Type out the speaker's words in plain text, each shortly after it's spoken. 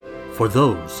For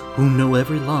those who know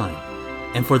every line,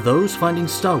 and for those finding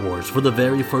Star Wars for the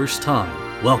very first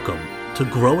time, welcome to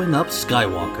Growing Up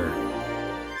Skywalker.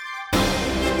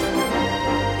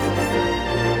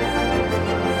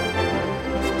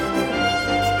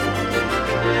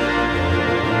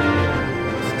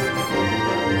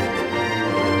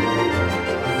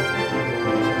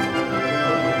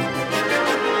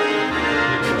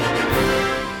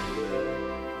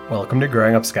 Welcome to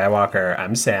Growing Up Skywalker.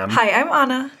 I'm Sam. Hi, I'm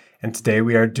Anna. And today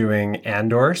we are doing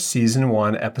Andor Season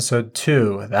 1, Episode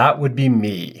 2. That would be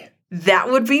me.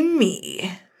 That would be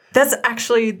me.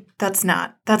 That's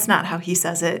not how he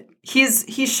says it. He's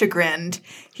chagrined.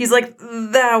 He's like,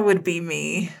 that would be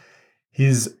me.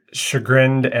 He's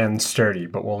chagrined and sturdy,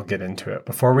 but we'll get into it.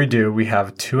 Before we do, we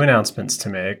have two announcements to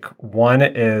make. One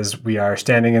is we are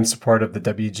standing in support of the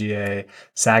WGA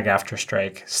SAG-AFTRA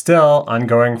strike, still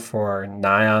ongoing for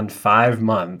nigh on 5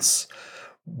 months,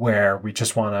 where we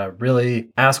just want to really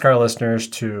ask our listeners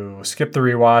to skip the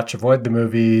rewatch, avoid the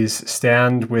movies,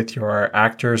 stand with your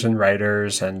actors and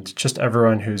writers, and just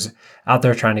everyone who's out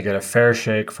there trying to get a fair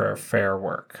shake for fair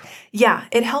work. Yeah,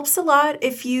 it helps a lot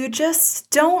if you just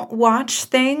don't watch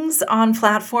things on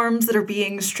platforms that are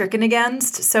being stricken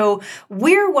against. So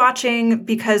we're watching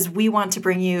because we want to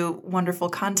bring you wonderful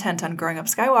content on Growing Up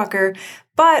Skywalker,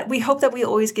 but we hope that we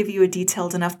always give you a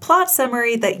detailed enough plot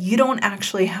summary that you don't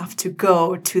actually have to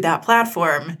go to that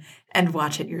platform and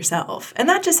watch it yourself. And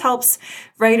that just helps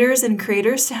writers and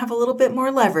creators to have a little bit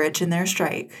more leverage in their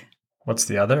strike. What's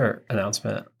the other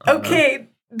announcement? Okay,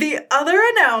 the other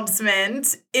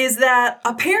announcement is that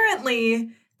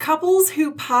apparently couples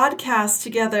who podcast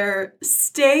together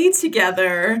stay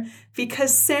together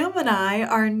because Sam and I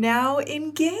are now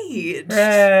engaged.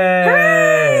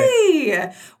 Hooray!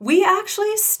 We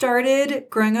actually started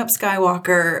Growing Up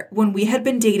Skywalker when we had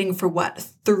been dating for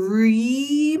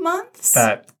 3 months?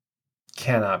 That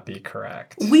cannot be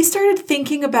correct. We started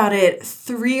thinking about it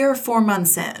 3 or 4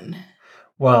 months in.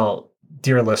 Well,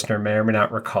 dear listener may or may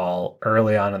not recall,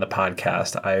 early on in the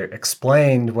podcast, I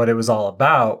explained what it was all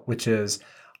about, which is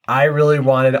I really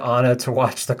wanted Anna to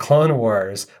watch the Clone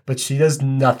Wars, but she does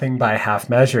nothing by half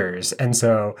measures. And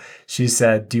so she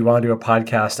said, do you want to do a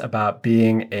podcast about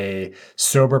being a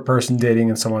sober person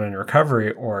dating someone in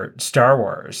recovery or Star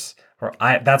Wars?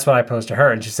 That's what I posed to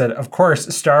her. And she said, of course,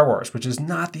 Star Wars, which is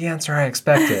not the answer I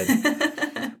expected.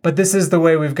 But this is the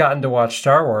way we've gotten to watch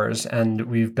Star Wars. And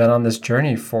we've been on this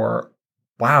journey for,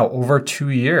 over 2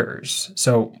 years.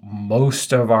 So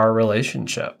most of our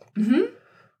relationship. Mm-hmm.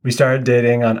 We started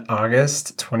dating on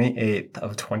August 28th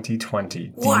of 2020,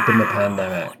 deep in the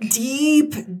pandemic.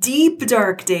 Deep,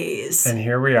 dark days. And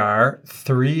here we are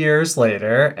 3 years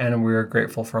later, and we're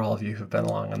grateful for all of you who've been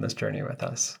along on this journey with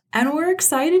us. And we're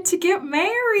excited to get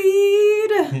married.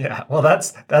 Yeah, well,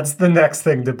 that's the next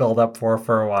thing to build up for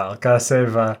a while. Gotta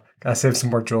save some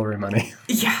more jewelry money.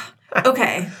 Yeah.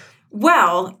 Okay.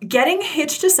 Well, getting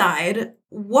hitched aside,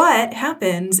 what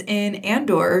happens in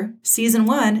Andor Season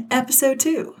 1, Episode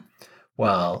 2?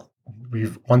 Well,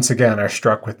 we've once again are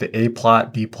struck with the A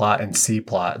plot, B plot, and C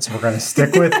plot. So we're going to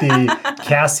stick with the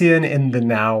Cassian in the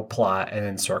Now plot and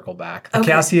then circle back. The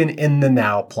Cassian in the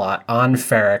Now plot on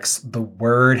Ferrix, the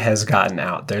word has gotten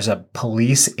out. There's a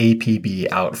police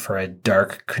APB out for a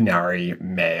Dark Kunari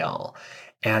male.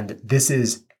 And this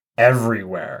is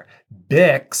everywhere.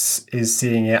 Bix is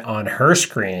seeing it on her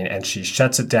screen and she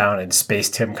shuts it down and Space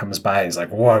Tim comes by and he's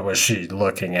like, what was she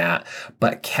looking at?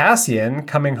 But Cassian,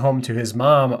 coming home to his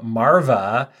mom,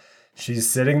 Marva, she's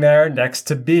sitting there next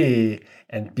to B,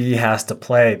 and B has to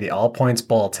play the all points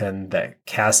bulletin that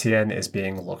Cassian is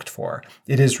being looked for.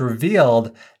 It is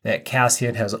revealed that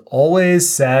Cassian has always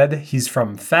said he's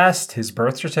from Fest. His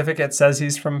birth certificate says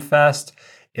he's from Fest.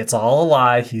 It's all a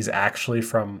lie. He's actually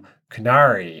from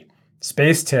Kunari.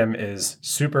 Space Tim is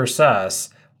super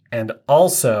sus. And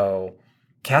also,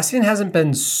 Cassian hasn't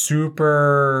been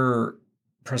super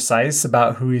precise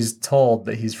about who he's told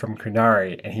that he's from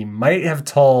Kunari. And he might have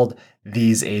told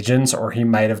these agents, or he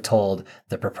might have told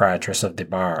the proprietress of the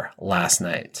bar last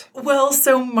night. Well,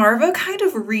 so Marva kind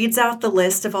of reads out the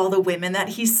list of all the women that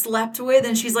he slept with.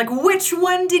 And she's like, which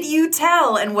one did you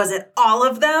tell? And was it all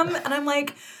of them? And I'm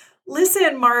like,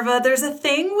 listen, Marva, there's a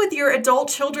thing with your adult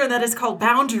children that is called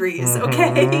boundaries,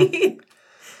 okay?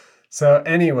 So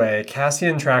anyway,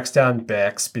 Cassian tracks down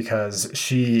Bix because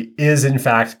she is, in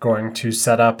fact, going to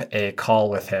set up a call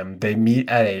with him. They meet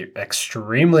at an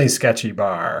extremely sketchy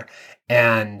bar,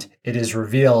 and it is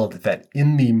revealed that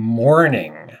in the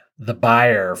morning the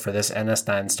buyer for this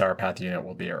NS9 Starpath unit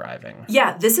will be arriving.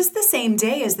 Yeah, this is the same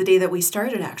day as the day that we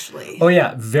started, actually. Oh,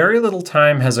 yeah. Very little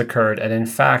time has occurred. And in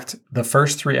fact, the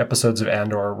first 3 episodes of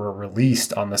Andor were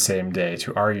released on the same day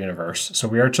to our universe. So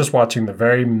we are just watching the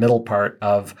very middle part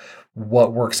of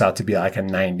what works out to be like a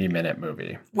 90-minute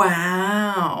movie.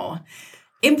 Wow.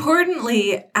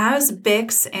 Importantly, as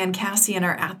Bix and Cassian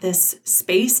are at this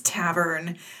space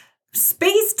tavern,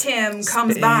 Space Tim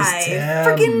comes by.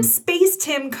 Freaking Space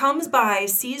Tim comes by,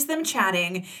 sees them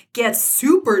chatting, gets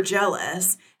super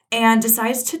jealous, and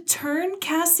decides to turn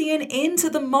Cassian into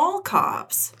the mall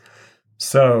cops.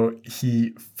 So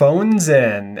he phones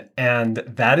in, and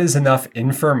that is enough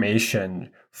information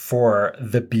for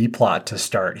the B plot to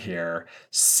start here.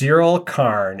 Cyril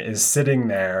Karn is sitting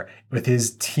there with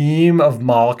his team of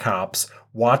mall cops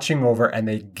watching over, and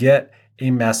they get a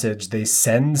message. They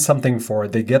send something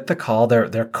forward. They get the call.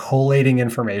 They're collating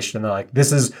information. And they're like,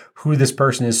 this is who this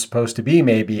person is supposed to be,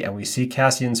 maybe. And we see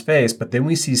Cassian's face, but then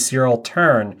we see Cyril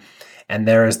turn, and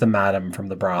there is the madam from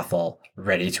the brothel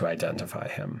ready to identify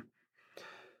him.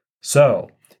 So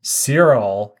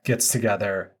Cyril gets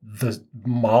together the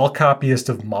mall copyist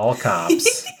of mall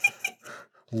cops,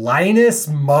 Linus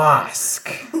Mosk.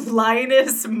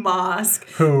 Linus Mosk.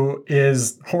 Who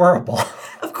is horrible.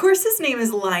 Of course his name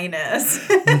is Linus.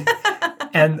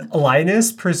 And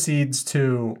Linus proceeds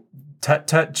to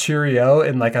tut cheerio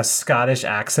in like a Scottish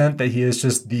accent that he is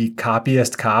just the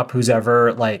copyist cop who's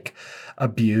ever like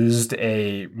abused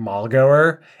a mall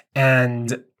goer.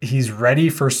 And he's ready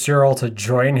for Cyril to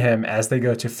join him as they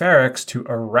go to Ferrix to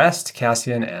arrest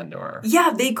Cassian Andor.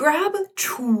 Yeah, they grab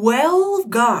 12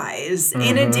 guys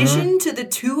in addition to the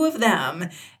 2 of them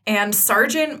and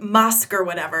Sergeant Musk or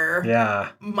whatever.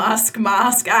 Yeah. Musk,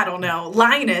 I don't know.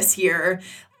 Linus here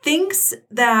thinks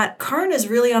that Karn is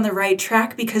really on the right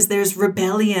track because there's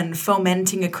rebellion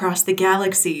fomenting across the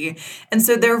galaxy. And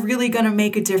so they're really going to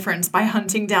make a difference by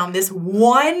hunting down this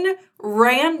one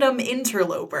random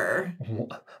interloper.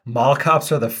 Mall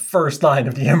cops are the first line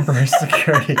of the Emperor's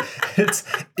security.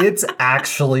 It's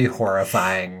actually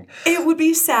horrifying. It would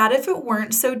be sad if it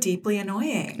weren't so deeply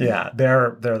annoying. Yeah,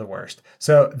 they're the worst.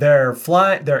 So they're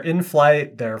in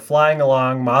flight, they're flying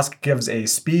along. Mosk gives a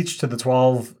speech to the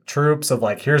 12 troops of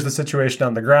like, here's the situation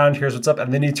on the ground, here's what's up,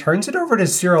 and then he turns it over to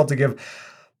Cyril to give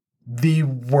the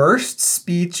worst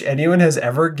speech anyone has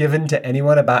ever given to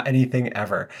anyone about anything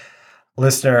ever.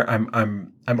 Listener,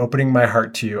 I'm opening my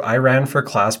heart to you. I ran for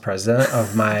class president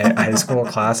of my high school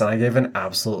class, and I gave an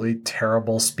absolutely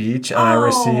terrible speech, and I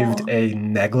received a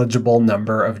negligible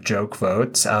number of joke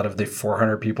votes out of the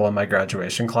 400 people in my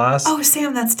graduation class. Oh,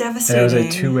 Sam, that's devastating. And it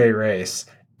was a 2-way race.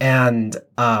 And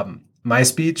my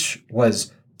speech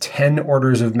was 10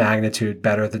 orders of magnitude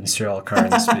better than Cyril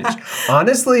Karn's speech.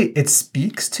 Honestly, it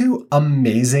speaks to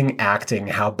amazing acting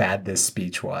how bad this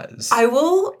speech was. I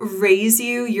will raise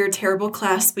you your terrible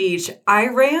class speech. I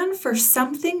ran for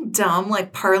something dumb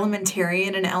like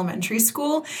parliamentarian in elementary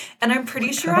school, and I'm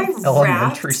pretty sure I rapped.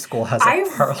 Elementary school has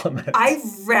a parliament. I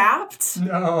rapped.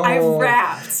 No. I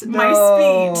rapped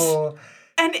my speech.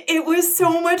 And it was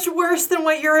so much worse than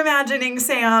what you're imagining,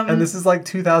 Sam. And this is like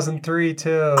 2003,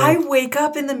 too. I wake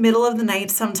up in the middle of the night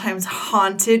sometimes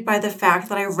haunted by the fact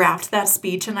that I rapped that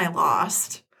speech and I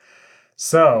lost.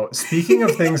 So, speaking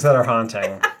of things that are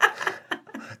haunting,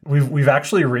 we've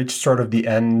actually reached sort of the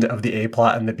end of the A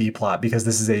plot and the B plot because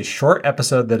this is a short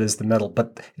episode that is the middle.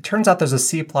 But it turns out there's a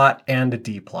C plot and a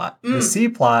D plot. The C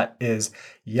plot is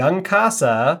young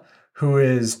Casa, who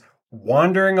is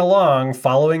wandering along,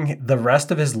 following the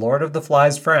rest of his Lord of the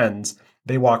Flies friends.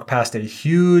 They walk past a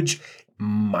huge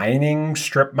mining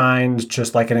strip mine,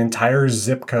 just like an entire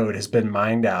zip code has been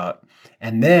mined out.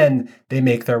 And then they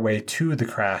make their way to the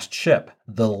crashed ship.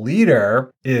 The leader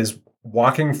is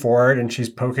walking forward and she's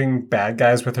poking bad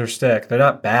guys with her stick. They're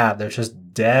not bad. They're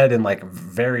just dead and like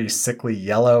very sickly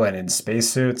yellow and in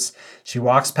spacesuits. She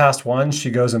walks past one,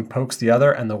 she goes and pokes the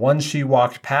other, and the one she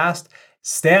walked past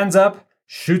stands up,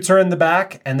 shoots her in the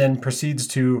back, and then proceeds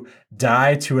to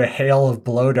die to a hail of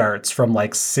blow darts from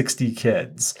like 60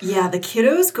 kids. Yeah, the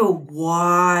kiddos go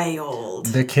wild.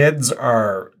 The kids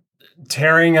are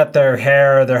tearing at their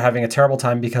hair. They're having a terrible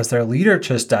time because their leader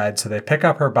just died. So they pick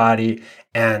up her body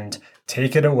and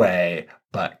take it away.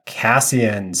 But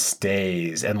Cassian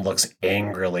stays and looks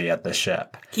angrily at the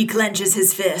ship. He clenches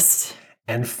his fist.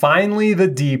 And finally, the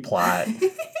D plot.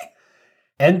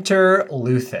 Enter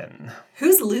Luthen.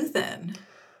 Who's Luthen?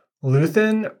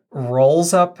 Luthen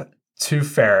rolls up to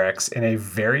Ferrix in a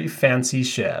very fancy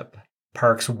ship,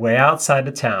 parks way outside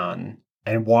of town,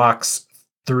 and walks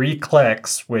 3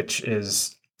 clicks, which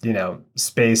is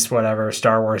space, whatever,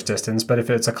 Star Wars distance. But if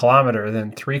it's a kilometer,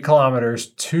 then 3 kilometers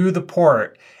to the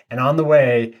port. And on the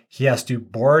way, he has to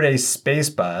board a space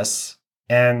bus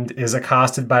and is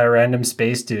accosted by a random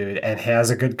space dude and has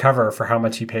a good cover for how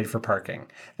much he paid for parking.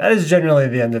 That is generally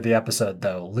the end of the episode,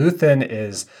 though. Luthen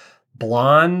is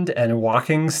blonde and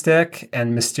walking stick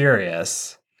and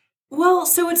mysterious. Well,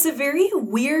 so it's a very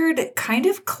weird kind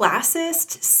of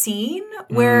classist scene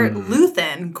where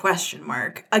Luthen,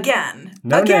 again.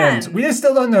 No names. We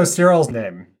still don't know Cyril's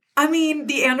name. I mean,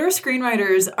 the Andor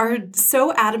screenwriters are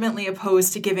so adamantly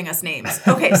opposed to giving us names.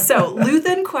 Okay, so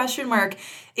Luthen,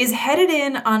 is headed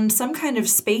in on some kind of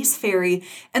space ferry,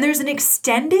 and there's an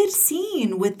extended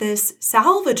scene with this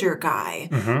salvager guy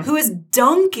who is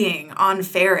dunking on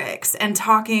Ferrix and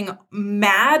talking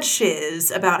mad shiz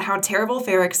about how terrible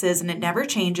Ferrix is and it never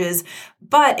changes.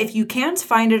 But if you can't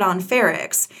find it on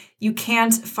Ferrix, you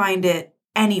can't find it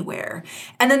anywhere.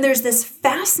 And then there's this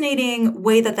fascinating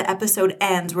way that the episode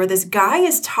ends where this guy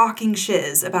is talking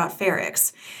shiz about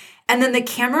Ferrix. And then the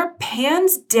camera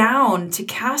pans down to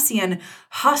Cassian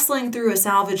hustling through a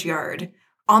salvage yard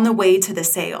on the way to the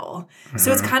sale.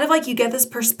 So it's kind of like you get this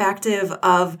perspective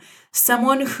of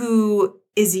someone who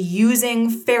is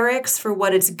using Ferrix for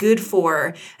what it's good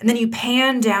for. And then you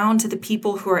pan down to the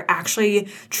people who are actually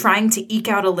trying to eke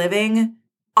out a living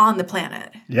on the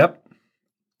planet. Yep.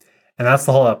 And that's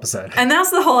the whole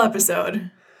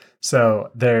episode. So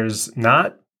there's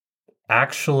not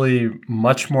actually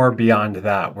much more beyond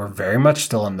that. We're very much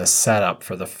still in the setup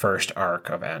for the first arc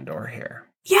of Andor here.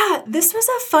 Yeah, this was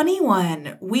a funny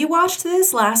one. We watched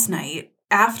this last night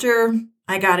after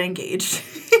I got engaged.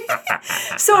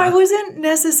 So I wasn't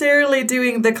necessarily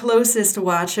doing the closest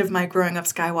watch of my growing up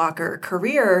Skywalker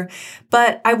career,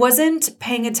 but I wasn't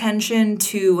paying attention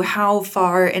to how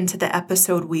far into the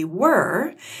episode we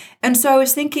were. And so I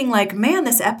was thinking like, man,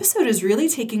 this episode is really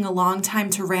taking a long time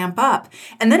to ramp up.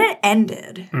 And then it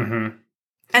ended. And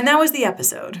that was the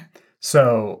episode.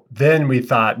 So then we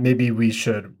thought maybe we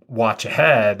should watch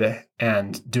ahead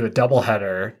and do a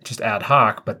doubleheader, just ad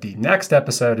hoc. But the next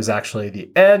episode is actually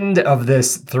the end of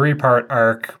this 3-part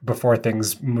arc before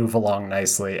things move along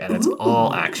nicely, and it's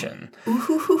all action.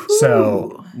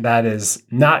 So that is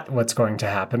not what's going to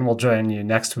happen. We'll join you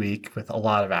next week with a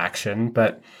lot of action.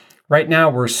 But right now,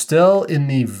 we're still in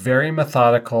the very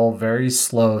methodical, very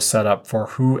slow setup for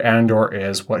who Andor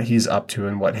is, what he's up to,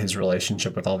 and what his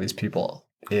relationship with all these people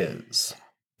is.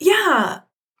 Yeah,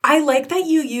 I like that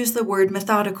you use the word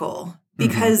methodical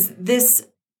because this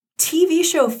TV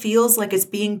show feels like it's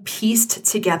being pieced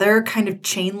together kind of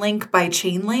chain link by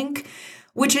chain link,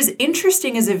 which is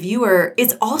interesting as a viewer.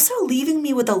 It's also leaving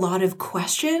me with a lot of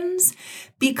questions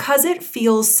because it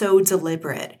feels so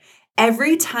deliberate.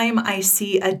 Every time I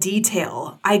see a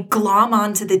detail, I glom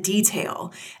onto the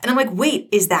detail. And I'm like, wait,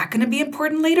 is that going to be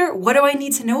important later? What do I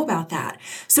need to know about that?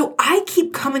 So I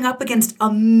keep coming up against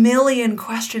a million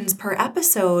questions per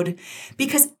episode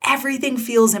because everything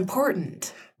feels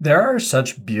important. There are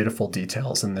such beautiful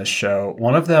details in this show.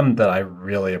 One of them that I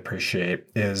really appreciate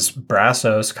is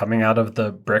Brassos coming out of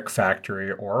the brick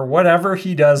factory or whatever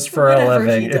he does for a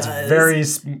living. It's very,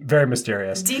 very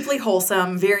mysterious. Deeply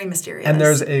wholesome, very mysterious. And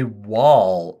there's a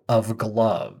wall of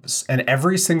gloves, and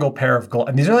every single pair of gloves,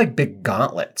 and these are like big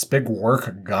gauntlets, big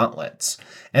work gauntlets.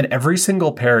 And every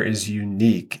single pair is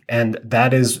unique. And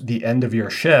that is the end of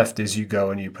your shift as you go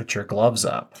and you put your gloves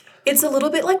up. It's a little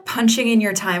bit like punching in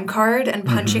your time card and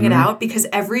punching it out because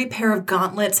every pair of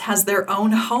gauntlets has their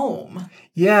own home.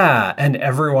 Yeah, and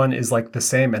everyone is like the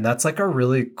same. And that's like a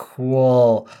really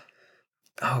cool,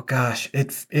 oh gosh,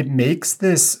 it makes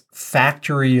this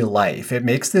factory life, it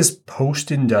makes this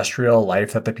post-industrial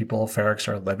life that the people of Ferrix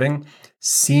are living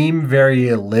seem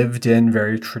very lived in,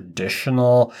 very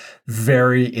traditional,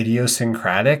 very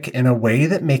idiosyncratic in a way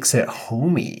that makes it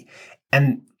homey.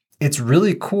 And it's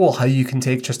really cool how you can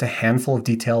take just a handful of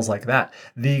details like that.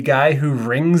 The guy who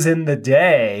rings in the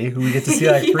day, who we get to see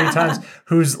like 3 times,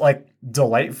 who's like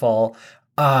delightful,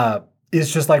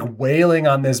 is just like wailing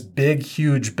on this big,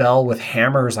 huge bell with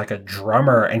hammers like a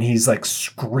drummer. And he's like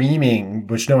screaming,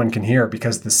 which no one can hear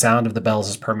because the sound of the bells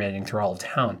is permeating through all of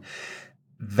town.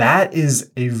 That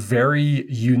is a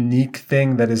very unique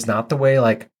thing that is not the way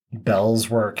like bells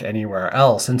work anywhere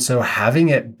else. And so having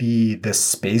it be this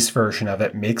space version of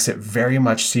it makes it very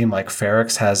much seem like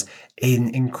Ferrix has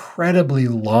an incredibly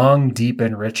long, deep,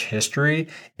 and rich history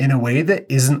in a way that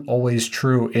isn't always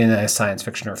true in a science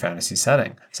fiction or fantasy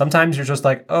setting. Sometimes you're just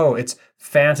like, oh, it's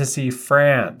fantasy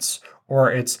France, or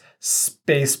it's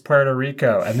space Puerto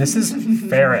Rico. And this is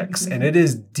Ferrix, and it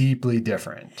is deeply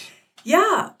different.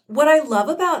 Yeah. What I love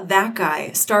about that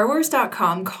guy,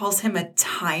 StarWars.com calls him a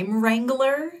time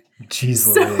wrangler. Jeez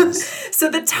Louise. So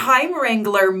the time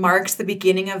wrangler marks the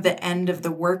beginning of the end of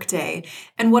the workday.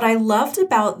 And what I loved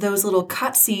about those little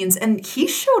cutscenes, and he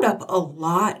showed up a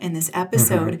lot in this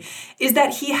episode, is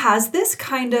that he has this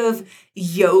kind of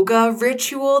yoga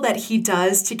ritual that he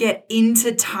does to get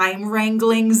into time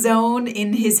wrangling zone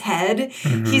in his head.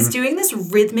 He's doing this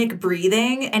rhythmic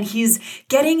breathing and he's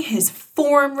getting his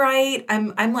form right.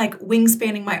 I'm like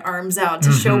wingspanning my arms out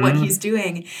to show what he's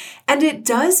doing. And it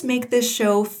does make this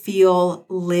show feel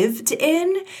lived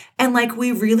in, and like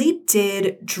we really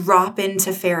did drop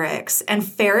into Ferrix. And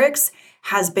Ferrix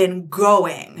has been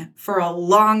going for a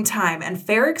long time, and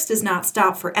Ferrix does not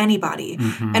stop for anybody.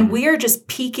 And we are just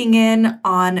peeking in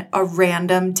on a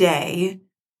random day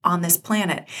on this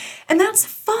planet. And that's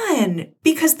fun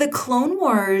because the Clone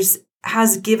Wars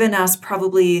has given us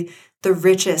probably the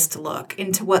richest look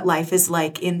into what life is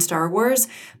like in Star Wars,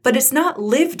 but it's not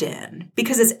lived in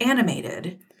because it's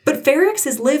animated. But Ferrix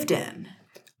is lived in.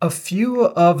 A few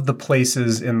of the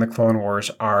places in the Clone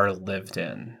Wars are lived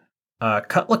in.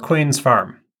 Cut LaQuane's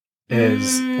farm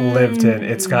is lived in.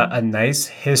 It's got a nice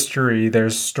history.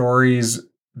 There's stories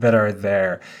that are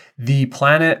there. The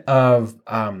planet of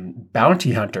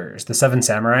bounty hunters, the Seven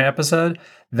Samurai episode,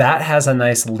 that has a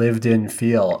nice lived in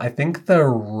feel. I think the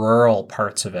rural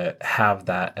parts of it have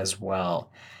that as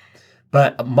well.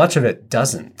 But much of it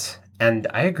doesn't. And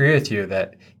I agree with you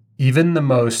that even the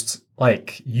most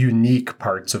like unique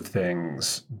parts of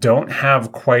things don't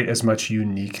have quite as much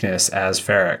uniqueness as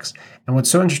Ferrix. And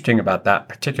what's so interesting about that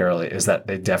particularly is that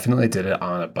they definitely did it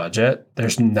on a budget.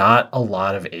 There's not a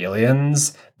lot of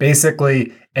aliens.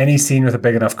 Basically, any scene with a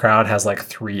big enough crowd has like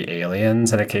 3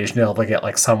 aliens, and occasionally they'll get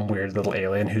like some weird little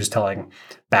alien who's telling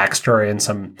backstory in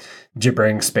some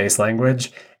gibbering space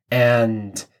language.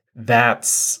 And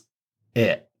that's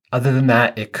it. Other than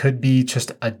that, it could be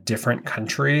just a different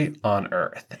country on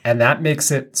Earth. And that makes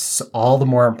it all the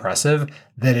more impressive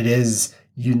that it is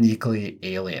uniquely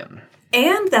alien.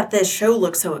 And that this show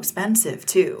looks so expensive,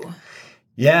 too.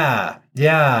 Yeah.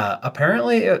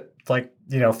 Apparently,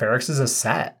 Ferrix is a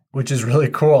set, which is really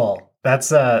cool. That's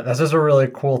just a really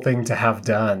cool thing to have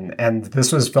done. And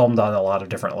this was filmed on a lot of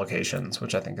different locations,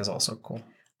 which I think is also cool.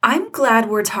 I'm glad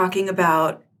we're talking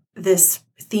about this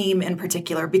theme in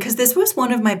particular, because this was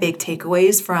one of my big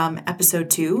takeaways from episode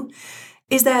 2,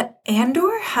 is that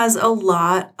Andor has a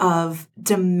lot of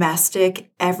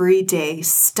domestic, everyday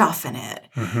stuff in it.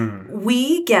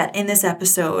 We get, in this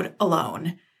episode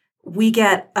alone, we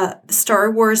get a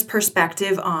Star Wars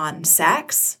perspective on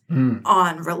sex,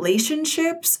 on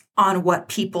relationships, on what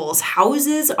people's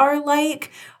houses are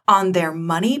like, on their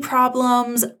money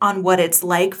problems, on what it's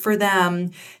like for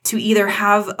them to either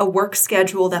have a work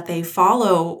schedule that they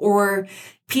follow or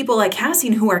people like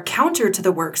Cassian who are counter to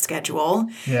the work schedule.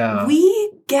 Yeah.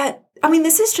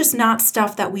 This is just not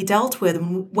stuff that we dealt with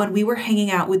when we were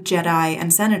hanging out with Jedi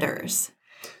and senators.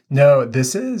 No,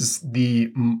 this is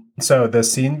the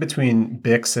scene between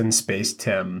Bix and Space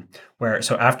Tim,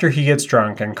 so after he gets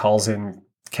drunk and calls in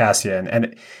Cassian,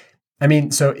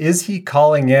 and so is he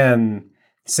calling in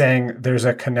saying there's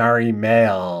a Canary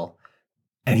male,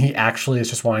 and he actually is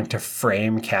just wanting to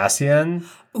frame Cassian?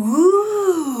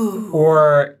 Ooh.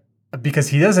 Or because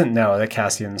he doesn't know that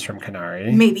Cassian's from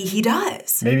Canary. Maybe he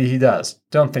does.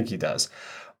 Don't think he does.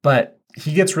 But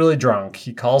he gets really drunk.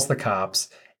 He calls the cops.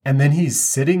 And then he's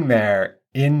sitting there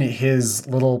in his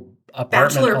little apartment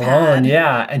Bachelor alone. pad.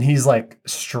 Yeah. And he's like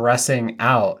stressing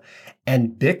out.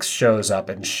 And Bix shows up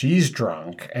and she's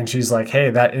drunk. And she's like, hey,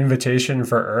 that invitation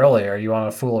for earlier, you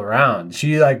want to fool around?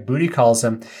 She like booty calls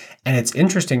him. And it's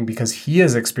interesting because he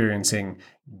is experiencing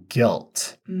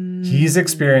guilt. He's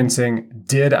experiencing,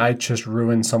 did I just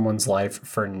ruin someone's life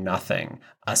for nothing?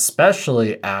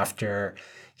 Especially after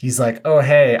he's like, oh,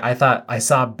 hey, I thought I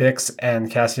saw Bix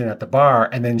and Cassian at the bar,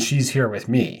 and then she's here with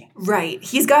me. Right.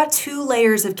 He's got 2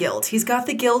 layers of guilt. He's got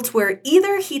the guilt where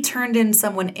either he turned in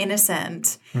someone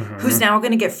innocent who's now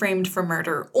going to get framed for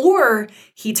murder, or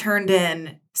he turned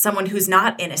in someone who's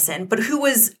not innocent, but who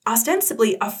was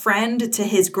ostensibly a friend to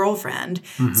his girlfriend.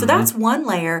 So that's one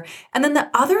layer. And then the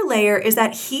other layer is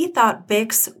that he thought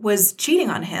Bix was cheating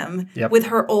on him with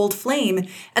her old flame.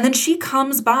 And then she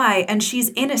comes by and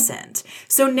she's innocent.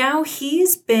 So now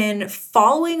he's been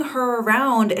following her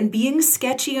around and being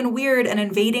sketchy and weird and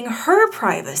invading her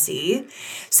privacy.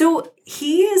 So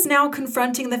he is now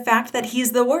confronting the fact that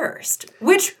he's the worst,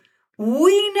 which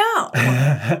we know.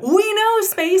 We know,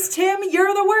 Space Tim,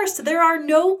 you're the worst. There are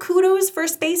no kudos for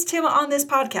Space Tim on this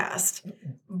podcast.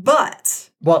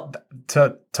 But well,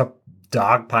 to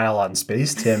dogpile on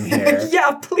Space Tim here.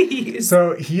 Yeah, please.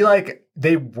 So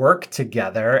they work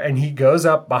together and he goes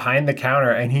up behind the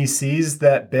counter and he sees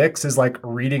that Bix is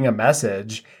reading a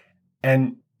message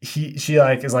and she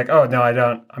is like, oh no,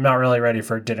 I'm not really ready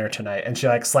for dinner tonight. And she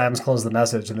slams close the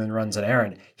message and then runs an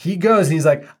errand. He goes and he's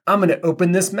like, I'm going to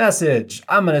open this message.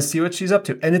 I'm going to see what she's up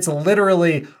to. And it's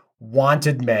literally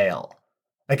wanted mail.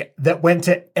 That went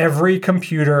to every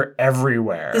computer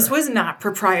everywhere. This was not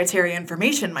proprietary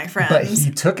information, my friends. But he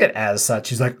took it as such.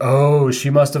 He's like, oh, she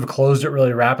must have closed it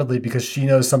really rapidly because she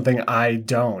knows something I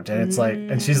don't. And it's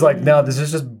and she's like, no, this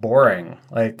is just boring.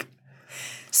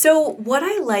 So what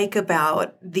I like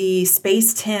about the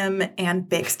Space Tim and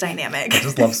Bix dynamic. I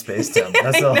just love Space Tim.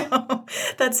 That's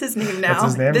his name now. That's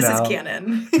his name this now. is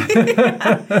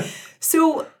canon.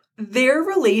 So their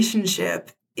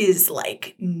relationship is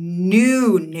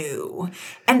new.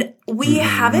 And we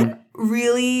haven't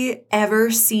really ever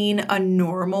seen a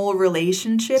normal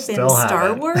relationship in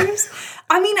Star Wars.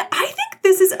 I mean, I think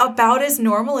this is about as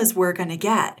normal as we're going to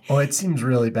get. Oh, it seems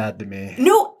really bad to me.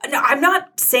 No, I'm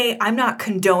not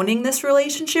condoning this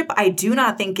relationship. I do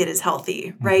not think it is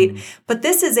healthy, right? But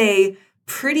this is a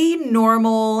pretty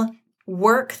normal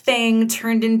work thing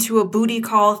turned into a booty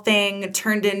call thing,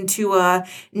 turned into a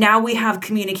now we have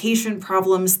communication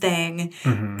problems thing.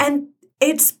 And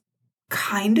it's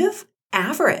kind of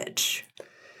average.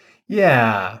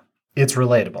 Yeah, it's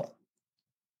relatable.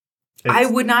 I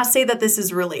would not say that this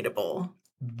is relatable.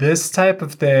 This type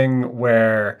of thing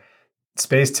where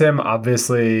Space Tim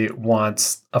obviously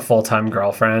wants a full-time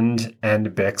girlfriend and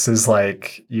Bix is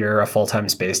like, you're a full-time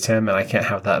Space Tim and I can't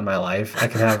have that in my life. I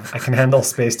can handle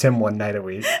Space Tim one night a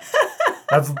week.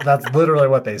 That's literally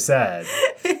what they said.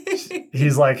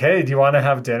 He's like, hey, do you want to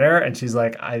have dinner? And she's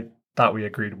like, I thought we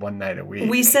agreed one night a week.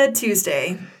 We said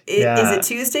Tuesday. Is it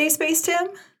Tuesday, Space Tim?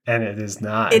 And it is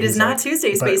not. It is not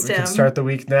Tuesday, Space Tim. We can start the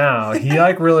week now. He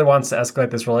really wants to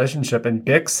escalate this relationship, and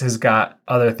Bix has got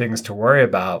other things to worry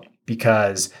about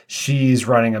because she's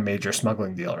running a major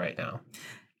smuggling deal right now.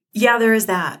 Yeah, there is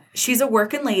that. She's a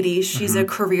working lady. She's a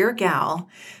career gal.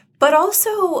 But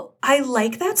also, I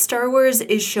like that Star Wars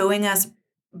is showing us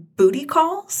booty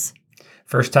calls.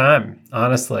 First time,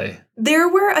 honestly. There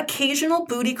were occasional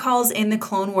booty calls in the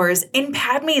Clone Wars in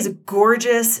Padme's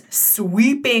gorgeous,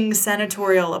 sweeping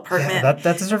senatorial apartment. Yeah,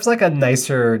 that deserves a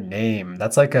nicer name.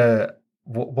 That's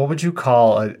what would you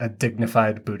call a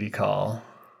dignified booty call?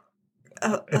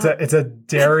 It's a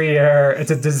derriere.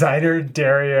 It's a designer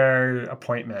derriere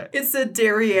appointment. It's a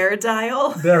derriere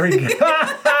dial. There we go.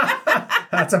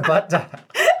 That's a butt dial.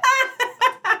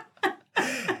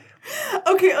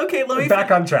 Okay. Let me back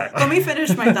on track. Let me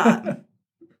finish my thought.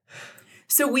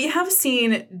 So we have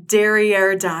seen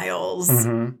derriere dials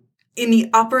in the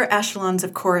upper echelons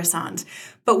of Coruscant,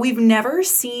 but we've never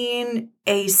seen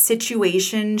a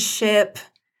situationship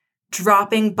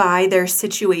dropping by their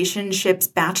situationship's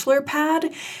bachelor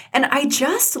pad. And I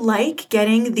just like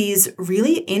getting these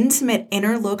really intimate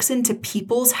inner looks into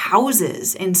people's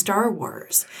houses in Star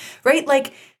Wars, right?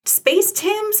 Space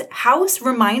Tim's house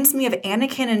reminds me of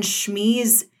Anakin and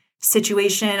Shmi's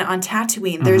situation on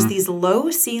Tatooine. There's these low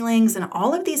ceilings and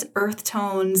all of these earth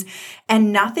tones,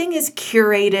 and nothing is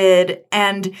curated.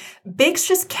 And Bix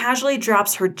just casually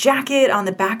drops her jacket on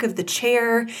the back of the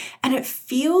chair, and it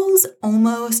feels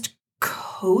almost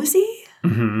cozy.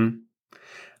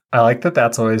 I like that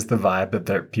that's always the vibe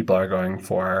that people are going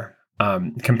for.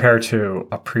 Compared to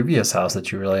a previous house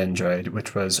that you really enjoyed,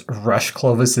 which was Rush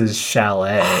Clovis's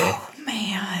chalet. Oh,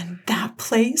 man, that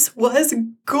place was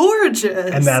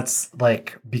gorgeous. And that's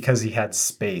because he had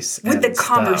space. With the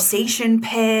conversation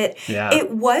pit. Yeah.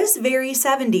 It was very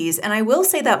 70s. And I will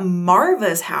say that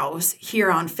Marva's house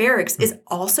here on Ferrix is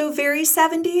also very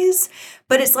 70s,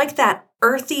 but it's like that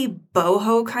earthy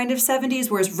boho kind of 70s,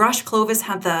 whereas Rush Clovis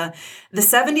had the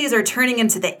 70s are turning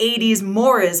into the 80s.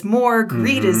 More is more,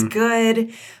 greed is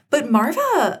good. But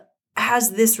Marva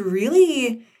has this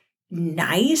really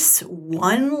nice,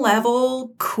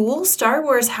 one-level, cool Star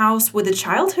Wars house with a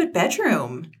childhood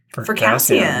bedroom for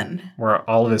Cassian. Where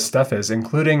all of his stuff is,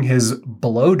 including his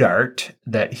blow dart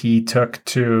that he took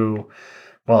to,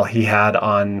 he had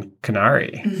on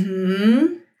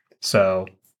Kenari. So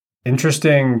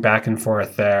interesting back and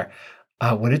forth there.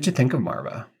 What did you think of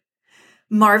Marva?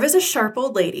 Marva's a sharp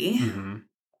old lady.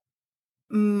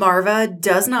 Marva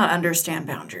does not understand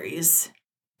boundaries.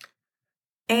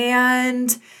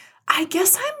 And I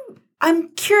guess I'm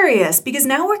curious because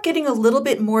now we're getting a little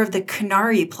bit more of the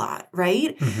Kenari plot,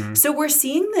 right? So we're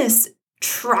seeing this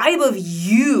tribe of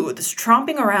youths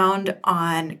tromping around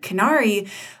on Kenari.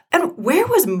 And where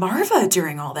was Marva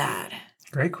during all that?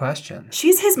 Great question.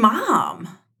 She's his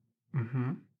mom.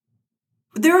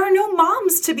 There are no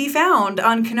moms to be found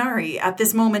on Kenari at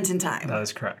this moment in time. That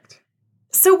is correct.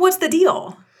 So what's the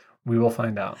deal? We will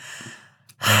find out.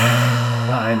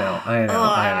 I know.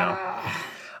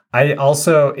 I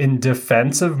also, in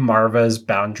defense of Marva's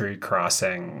boundary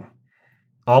crossing,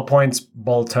 all points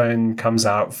bulletin comes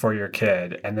out for your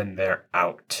kid, and then they're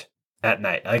out at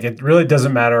night. Like, it really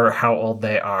doesn't matter how old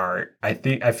they are. I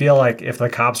feel like if the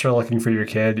cops are looking for your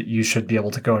kid, you should be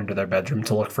able to go into their bedroom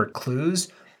to look for clues.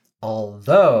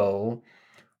 Although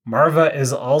Marva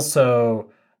is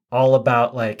also all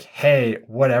about like, hey,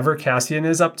 whatever Cassian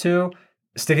is up to,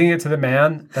 sticking it to the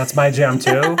man, that's my jam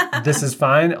too. This is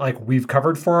fine. Like, we've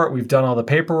covered for it. We've done all the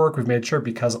paperwork. We've made sure,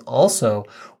 because also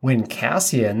when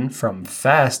Cassian from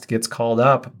Fest gets called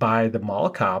up by the mall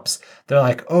cops, they're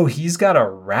like, oh, he's got a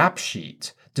rap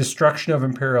sheet. Destruction of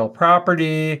Imperial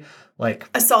property, like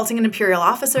assaulting an Imperial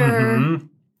officer. Mm-hmm.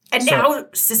 And now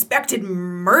suspected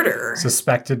murder.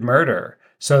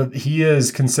 So he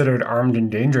is considered armed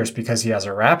and dangerous because he has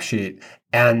a rap sheet.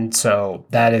 And so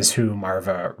that is who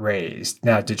Marva raised.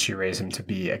 Now, did she raise him to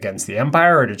be against the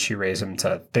Empire, or did she raise him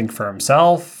to think for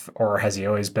himself? Or has he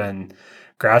always been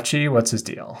grouchy? What's his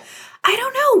deal? I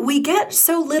don't know. We get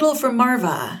so little from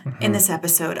Marva in this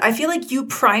episode. I feel like you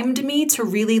primed me to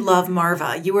really love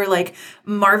Marva. You were like,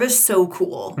 Marva's so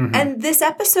cool. And this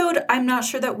episode, I'm not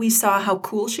sure that we saw how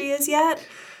cool she is yet.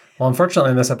 Well, unfortunately,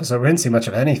 in this episode, we didn't see much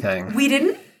of anything. We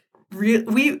didn't.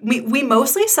 We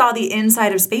mostly saw the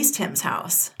inside of Space Tim's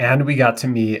house. And we got to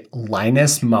meet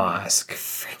Linus Mosk.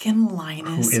 Freaking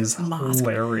Linus Who is Mosk.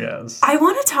 Hilarious. I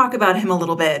want to talk about him a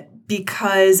little bit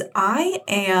because I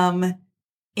am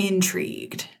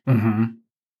intrigued.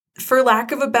 For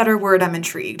lack of a better word, I'm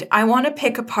intrigued. I want to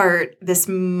pick apart this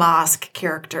Mosk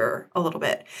character a little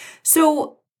bit.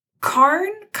 So Karn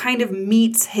kind of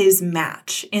meets his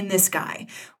match in this guy.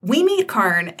 We meet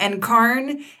Karn, and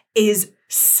Karn is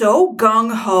so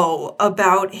gung-ho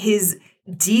about his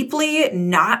deeply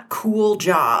not cool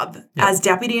job as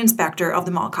deputy inspector of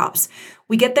the mall cops.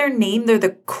 We get their name. They're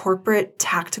the Corporate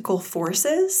Tactical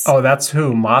Forces. Oh, that's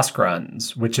who Mosk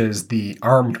runs, which is the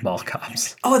armed mall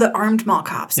cops. Oh, the armed mall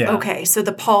cops. Yeah. Okay, so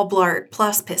the Paul Blart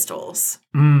plus pistols.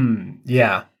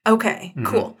 Yeah. Okay,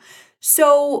 cool.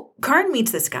 So Karn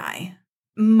meets this guy.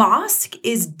 Mosk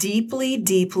is deeply,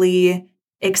 deeply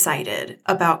excited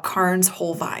about Karn's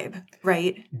whole vibe,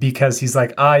 right? Because he's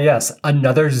like, yes,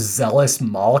 another zealous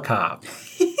mall cop.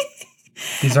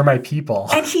 These are my people.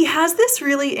 And he has this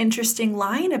really interesting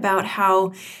line about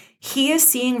how he is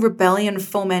seeing rebellion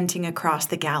fomenting across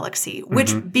the galaxy,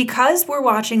 which, because we're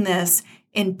watching this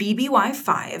in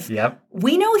BBY5,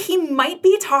 we know he might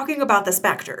be talking about the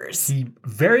Spectres. He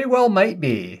very well might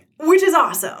be. Which is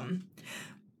awesome.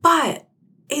 But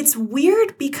it's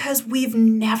weird because we've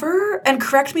never, and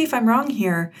correct me if I'm wrong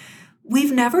here,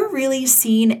 we've never really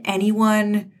seen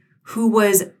anyone who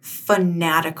was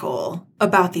fanatical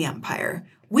about the Empire.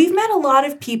 We've met a lot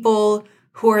of people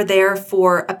who are there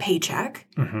for a paycheck,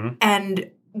 and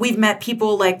we've met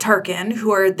people like Tarkin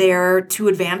who are there to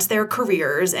advance their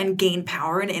careers and gain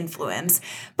power and influence,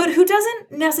 but who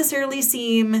doesn't necessarily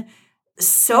seem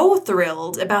so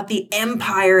thrilled about the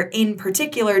Empire in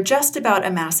particular, just about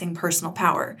amassing personal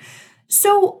power.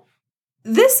 So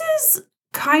this is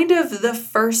kind of the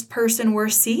first person we're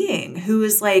seeing who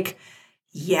is like,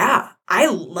 yeah, I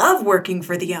love working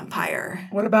for the Empire.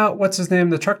 What about, what's his name,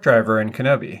 the truck driver in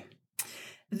Kenobi?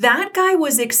 That guy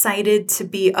was excited to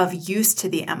be of use to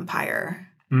the Empire,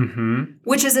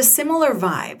 which is a similar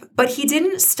vibe, but he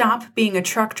didn't stop being a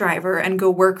truck driver and go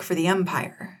work for the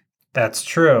Empire. That's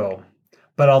true.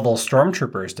 But all those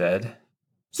stormtroopers did.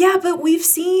 Yeah, but we've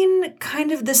seen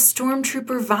kind of the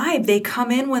stormtrooper vibe. They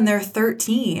come in when they're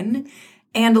 13,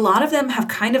 and a lot of them have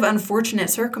kind of unfortunate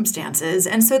circumstances.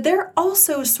 And so they're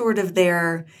also sort of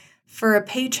there for a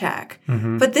paycheck.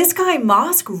 But this guy,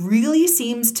 Mosk, really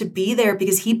seems to be there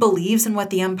because he believes in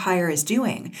what the Empire is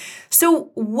doing.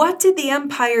 So what did the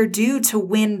Empire do to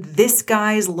win this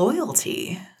guy's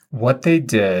loyalty? What they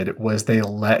did was they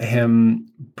let him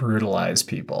brutalize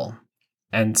people.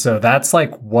 And so that's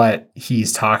like what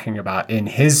he's talking about in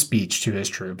his speech to his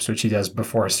troops, which he does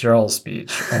before Cyril's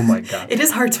speech. Oh my God. It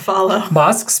is hard to follow.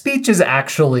 Mosk's speech is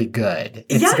actually good.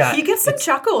 He gets some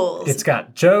chuckles. It's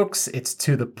got jokes. It's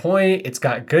to the point. It's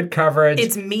got good coverage.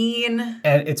 It's mean.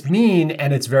 And it's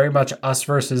very much us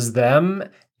versus them.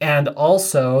 And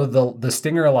also the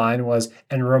stinger line was,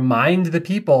 and remind the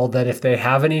people that if they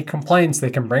have any complaints, they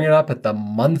can bring it up at the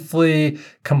monthly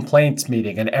complaints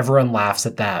meeting. And everyone laughs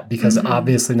at that because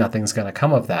obviously nothing's going to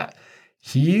come of that.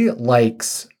 He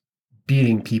likes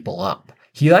beating people up.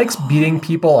 He likes beating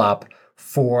people up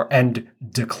and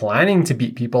declining to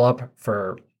beat people up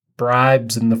for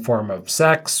bribes in the form of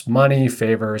sex, money,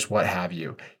 favors, what have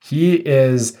you. He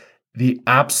is the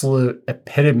absolute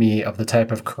epitome of the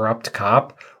type of corrupt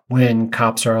cop when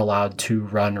cops are allowed to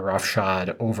run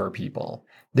roughshod over people.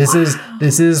 This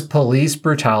is police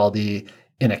brutality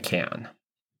in a can.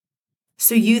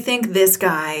 So you think this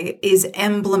guy is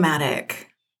emblematic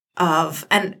of,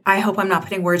 and I hope I'm not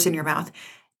putting words in your mouth,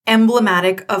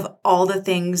 emblematic of all the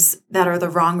things that are the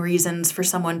wrong reasons for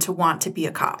someone to want to be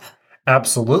a cop?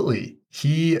 Absolutely.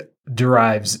 He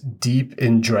derives deep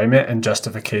enjoyment and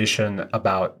justification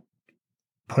about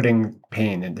putting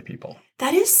pain into people.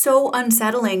 That is so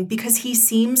unsettling because he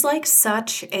seems like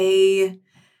such an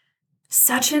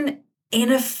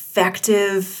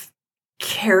ineffective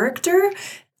character.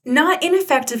 Not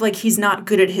ineffective like he's not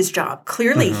good at his job.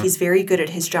 Clearly, he's very good at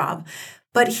his job.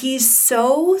 But he's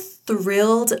so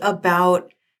thrilled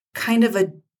about kind of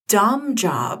a dumb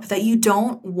job that you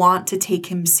don't want to take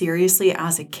him seriously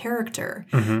as a character.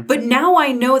 But now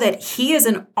I know that he is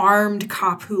an armed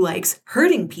cop who likes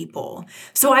hurting people.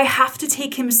 So I have to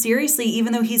take him seriously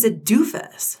even though he's a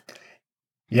doofus.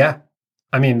 Yeah.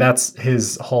 I mean, that's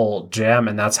his whole jam,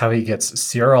 and that's how he gets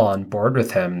Cyril on board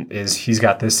with him, is he's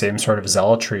got this same sort of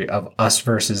zealotry of us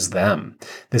versus them.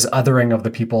 This othering of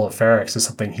the people of Ferrix is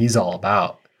something he's all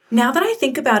about. Now that I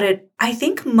think about it, I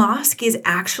think Mosk is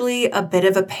actually a bit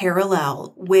of a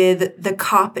parallel with the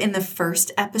cop in the first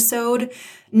episode.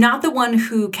 Not the one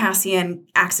who Cassian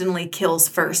accidentally kills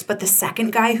first, but the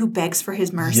second guy who begs for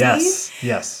his mercy.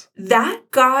 Yes. That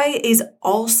guy is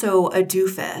also a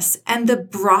doofus. And the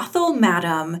brothel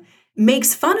madam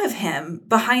makes fun of him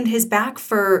behind his back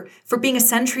for being a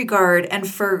sentry guard and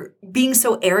for being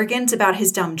so arrogant about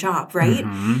his dumb job, right?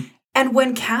 And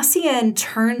when Cassian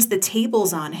turns the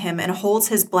tables on him and holds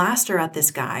his blaster at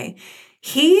this guy,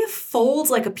 he folds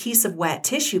like a piece of wet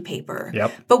tissue paper.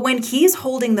 Yep. But when he's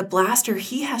holding the blaster,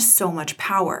 he has so much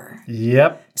power.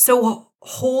 Yep. So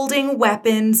holding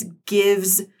weapons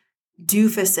gives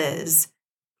doofuses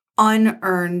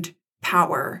unearned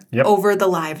power over the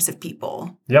lives of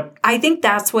people. Yep. I think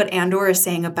that's what Andor is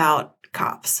saying about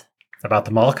cops. About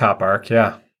the mall cop arc,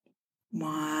 yeah.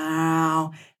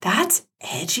 Wow. That's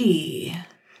edgy.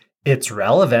 It's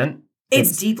relevant.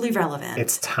 It's deeply relevant.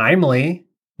 It's timely.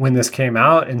 When this came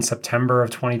out in September of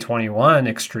 2021,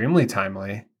 extremely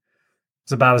timely.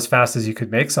 It's about as fast as you could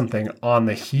make something on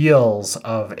the heels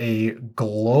of a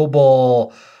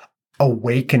global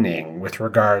awakening with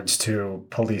regards to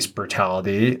police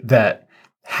brutality that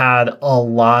had a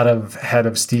lot of head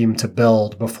of steam to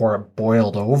build before it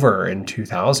boiled over in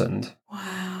 2000.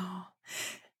 Wow.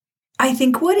 I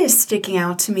think what is sticking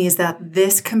out to me is that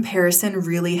this comparison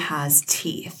really has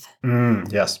teeth.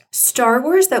 Yes. Star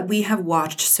Wars that we have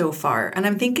watched so far, and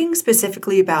I'm thinking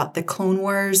specifically about the Clone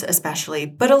Wars especially,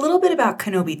 but a little bit about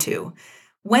Kenobi too.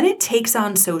 When it takes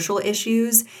on social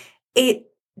issues, it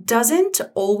doesn't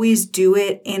always do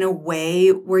it in a way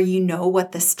where you know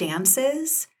what the stance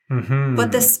is.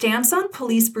 But the stance on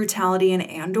police brutality in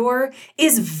Andor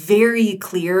is very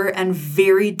clear and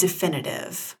very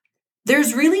definitive.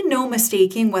 There's really no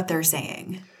mistaking what they're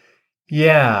saying.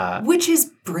 Yeah. Which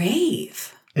is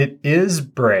brave. It is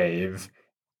brave.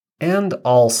 And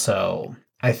also,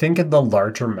 I think in the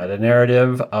larger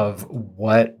meta-narrative of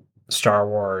what Star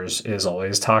Wars is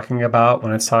always talking about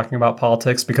when it's talking about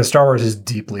politics, because Star Wars is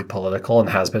deeply political and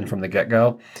has been from the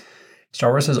get-go,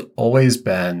 Star Wars has always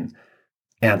been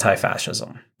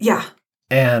anti-fascism. Yeah.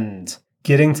 And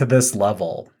getting to this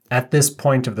level at this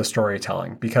point of the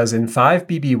storytelling, because in 5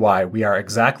 BBY, we are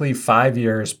exactly 5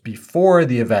 years before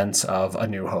the events of A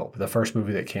New Hope, the first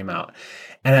movie that came out.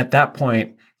 And at that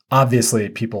point, obviously,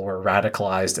 people were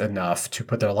radicalized enough to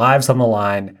put their lives on the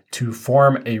line to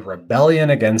form a rebellion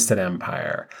against an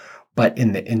empire. But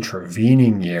in the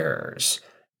intervening years,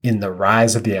 in the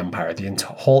rise of the empire, the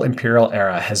whole imperial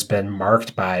era has been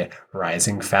marked by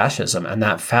rising fascism. And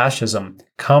that fascism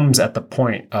comes at the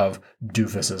point of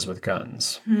doofuses with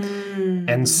guns.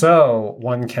 And so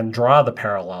one can draw the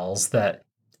parallels that,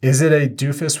 is it a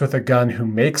doofus with a gun who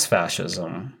makes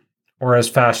fascism? Or is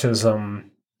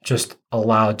fascism just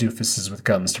allow doofuses with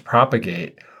guns to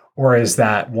propagate? Or is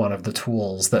that one of the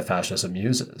tools that fascism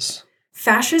uses?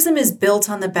 Fascism is built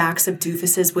on the backs of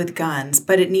doofuses with guns,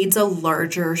 but it needs a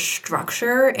larger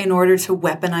structure in order to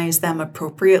weaponize them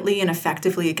appropriately and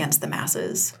effectively against the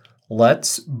masses.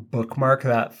 Let's bookmark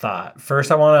that thought. First,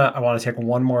 I want to take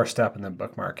one more step and then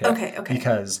bookmark it. Okay.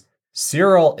 Because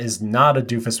Cyril is not a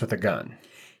doofus with a gun.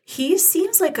 He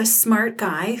seems like a smart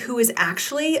guy who is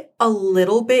actually a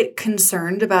little bit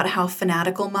concerned about how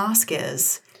fanatical Mosk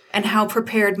is. and how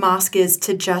prepared Mosk is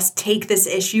to just take this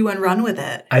issue and run with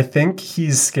it. I think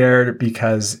he's scared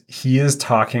because he is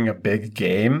talking a big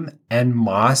game and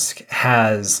Mosk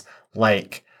has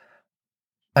like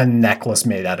a necklace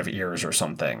made out of ears or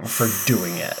something for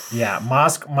doing it. Yeah,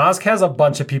 Mosk has a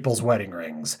bunch of people's wedding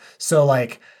rings. So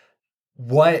like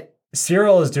what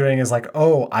Cyril is doing is like,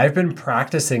 oh, I've been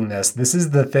practicing this. This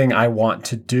is the thing I want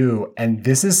to do. And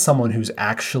this is someone who's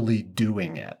actually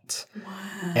doing it.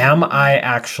 Wow. Am I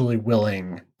actually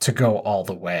willing to go all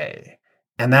the way?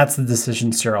 And that's the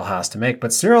decision Cyril has to make.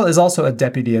 But Cyril is also a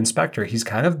deputy inspector. He's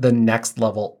kind of the next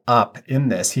level up in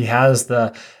this. He has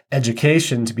the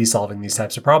education to be solving these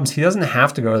types of problems. He doesn't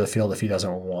have to go to the field if he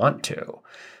doesn't want to,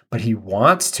 but he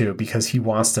wants to because he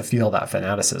wants to feel that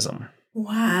fanaticism.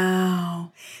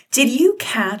 Wow. Did you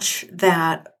catch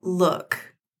that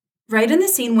look? Right in the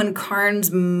scene when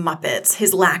Karn's Muppets,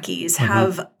 his lackeys,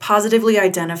 have positively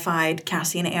identified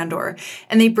Cassian Andor,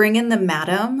 and they bring in the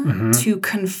madam to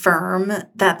confirm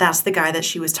that that's the guy that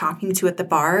she was talking to at the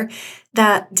bar.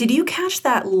 Did you catch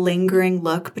that lingering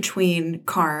look between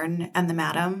Karn and the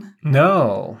madam?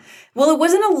 No. Well, it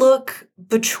wasn't a look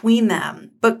between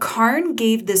them, but Karn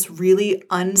gave this really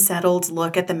unsettled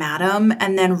look at the madam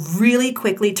and then really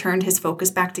quickly turned his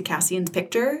focus back to Cassian's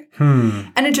picture.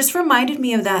 And it just reminded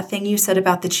me of that thing you said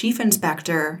about the chief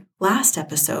inspector last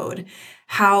episode,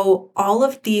 how all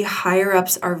of the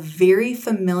higher-ups are very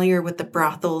familiar with the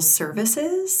brothel's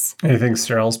services. And you think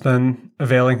Cyril's been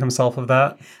availing himself of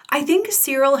that? I think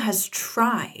Cyril has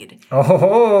tried.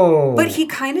 Oh! But he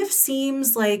kind of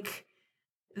seems like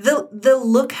the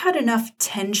look had enough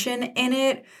tension in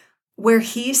it where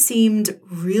he seemed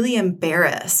really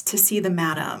embarrassed to see the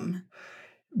madam.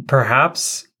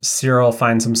 Perhaps Cyril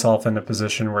finds himself in a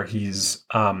position where he's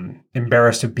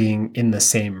embarrassed of being in the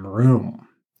same room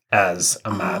as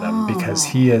a madam because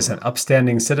he is an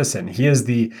upstanding citizen. He is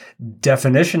the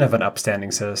definition of an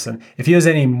upstanding citizen. If he was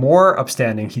any more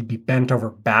upstanding, he'd be bent over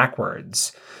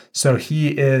backwards. So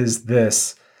he is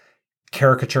this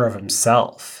caricature of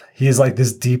himself. He is like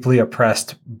this deeply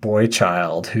oppressed boy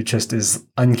child who just is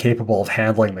incapable of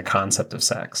handling the concept of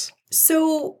sex.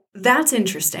 So that's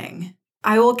interesting.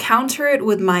 I will counter it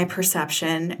with my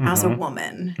perception as a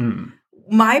woman.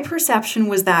 My perception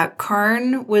was that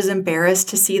Karn was embarrassed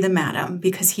to see the madam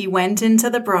because he went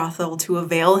into the brothel to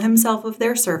avail himself of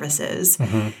their services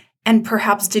and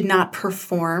perhaps did not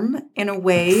perform in a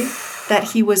way that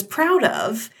he was proud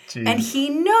of. Jeez. And he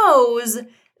knows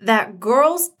that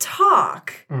girls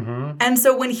talk. And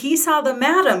so when he saw the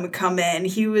madam come in,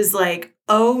 he was like,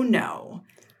 oh no,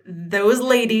 those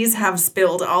ladies have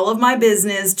spilled all of my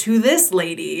business to this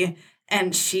lady,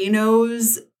 and she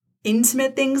knows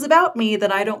intimate things about me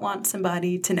that I don't want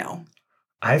somebody to know.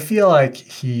 I feel like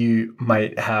he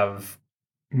might have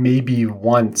maybe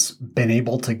once been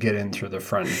able to get in through the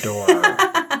front door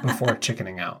before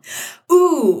chickening out.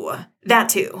 Ooh, that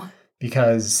too.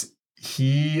 Because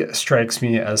he strikes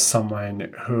me as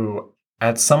someone who,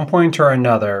 at some point or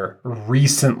another,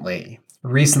 recently,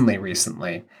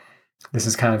 this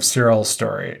is kind of Cyril's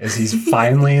story, is he's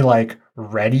finally like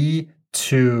ready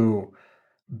to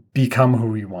become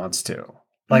who he wants to.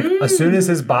 Like as soon as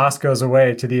his boss goes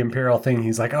away to the Imperial thing,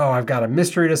 he's like, oh, I've got a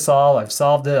mystery to solve. I've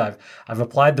solved it. I've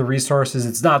applied the resources.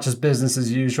 It's not just business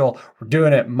as usual. We're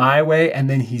doing it my way. And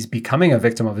then he's becoming a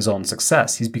victim of his own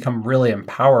success. He's become really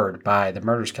empowered by the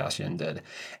murders Cassian did.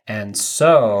 And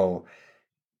so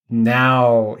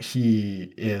now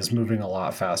he is moving a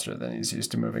lot faster than he's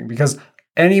used to moving, because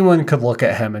anyone could look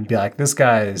at him and be like, this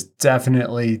guy is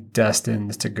definitely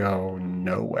destined to go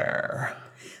nowhere.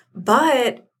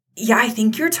 But yeah, I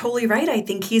think you're totally right. I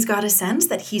think he's got a sense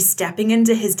that he's stepping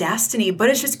into his destiny, but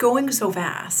it's just going so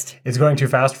fast. It's going too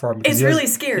fast for him. It's really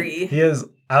scary. He is,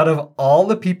 out of all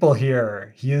the people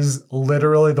here, he is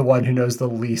literally the one who knows the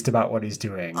least about what he's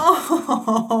doing.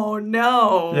 Oh,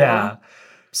 no. Yeah.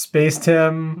 Space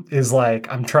Tim is like,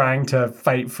 I'm trying to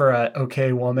fight for a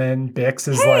okay woman. Bix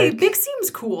is like... Bix seems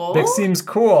cool. Bix seems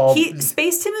cool.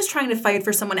 Space Tim is trying to fight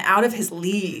for someone out of his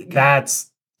league.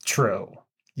 That's true.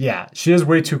 Yeah, she is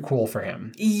way too cool for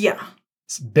him. Yeah.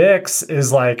 Bix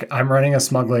is like, I'm running a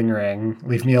smuggling ring.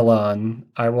 Leave me alone.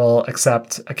 I will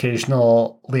accept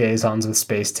occasional liaisons with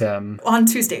Space Tim. On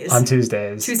Tuesdays.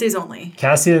 Tuesdays only.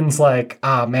 Cassian's like,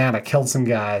 oh man, I killed some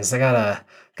guys. I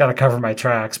gotta cover my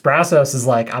tracks. Brassos is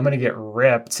like, I'm gonna get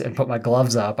ripped and put my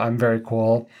gloves up. I'm very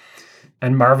cool.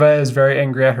 And Marva is very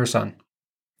angry at her son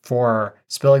for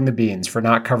spilling the beans, for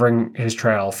not covering his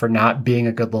trail, for not being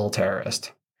a good little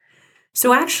terrorist.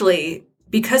 So actually,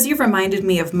 because you've reminded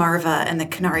me of Marva and the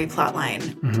Canary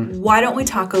plotline, why don't we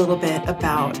talk a little bit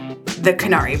about the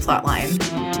Canary plotline?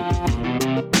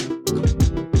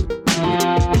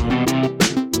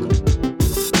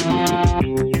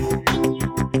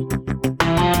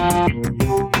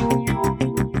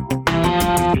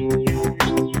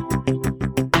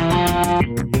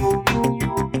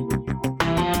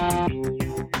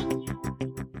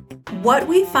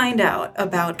 we find out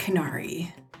about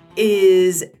Kenari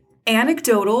is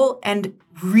anecdotal and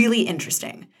really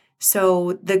interesting.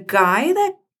 So the guy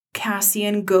that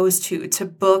Cassian goes to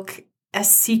book a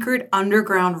secret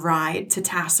underground ride to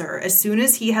Tasser as soon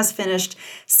as he has finished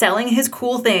selling his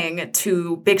cool thing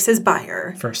to Bix's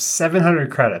buyer. For 700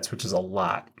 credits, which is a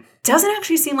lot. Doesn't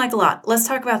actually seem like a lot. Let's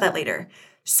talk about that later.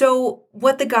 So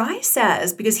what the guy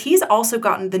says, because he's also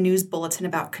gotten the news bulletin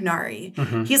about Kenari,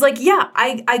 he's like, yeah,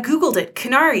 I Googled it.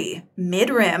 Kenari,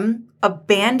 mid-rim,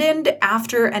 abandoned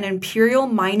after an Imperial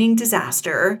mining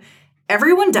disaster.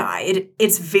 Everyone died.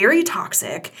 It's very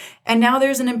toxic. And now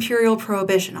there's an Imperial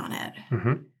prohibition on it.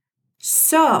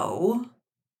 So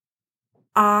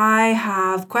I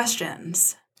have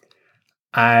questions.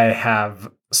 I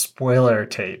have spoiler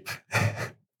tape.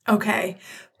 Okay.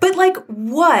 But, like,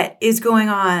 what is going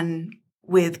on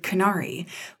with Kenari?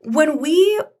 When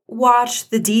we watch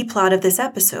the D plot of this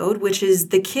episode, which is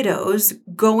the kiddos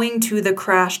going to the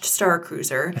crashed Star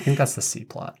Cruiser. I think that's the C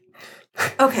plot.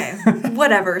 Okay,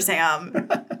 whatever, Sam.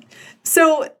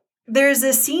 So there's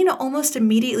a scene almost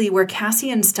immediately where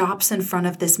Cassian stops in front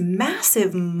of this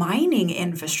massive mining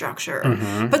infrastructure,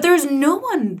 but there's no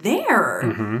one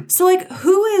there. So, like,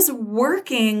 who is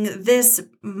working this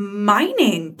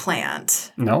mining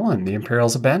plant? No one. The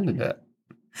Imperials abandoned it.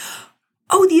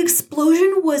 Oh, the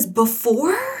explosion was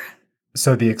before?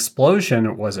 So the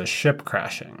explosion was a ship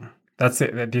crashing. That's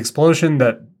it. The explosion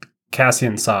that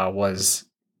Cassian saw was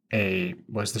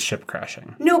the ship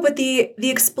crashing. No, but the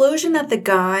explosion that the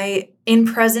guy in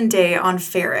present day on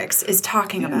Ferrix is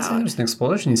talking about. There was an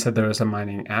explosion. He said there was a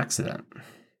mining accident.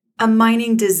 A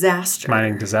mining disaster.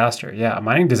 Mining disaster. Yeah, a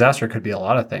mining disaster could be a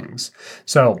lot of things.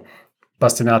 So,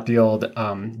 busting out the old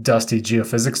dusty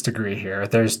geophysics degree here,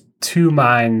 there's two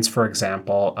mines, for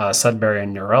example, Sudbury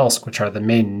and Norilsk, which are the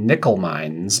main nickel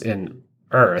mines in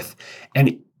Earth.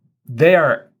 And they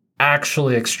are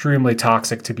actually extremely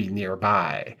toxic to be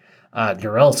nearby.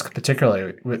 Norilsk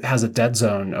particularly has a dead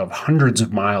zone of hundreds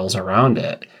of miles around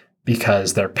it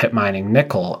because they're pit mining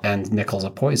nickel, and nickel's a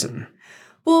poison.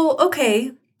 Well,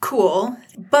 okay, cool.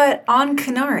 But on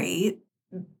Kenari,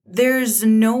 there's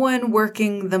no one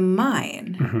working the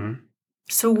mine.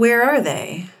 So where are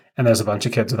they? And there's a bunch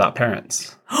of kids without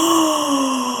parents.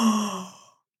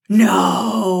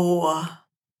 No.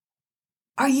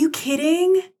 Are you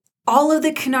kidding? All of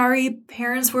the Kenari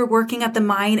parents were working at the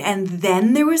mine and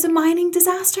then there was a mining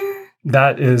disaster?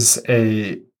 That is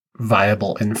a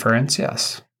viable inference,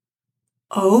 yes.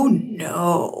 Oh,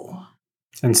 no.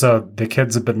 And so the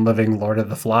kids have been living Lord of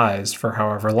the Flies for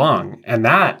however long. And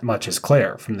that much is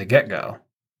clear from the get-go.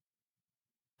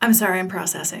 I'm sorry, I'm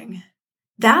processing.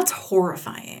 That's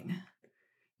horrifying.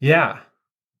 Yeah.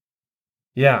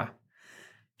 Yeah.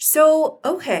 So,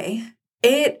 okay,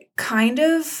 it kind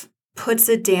of puts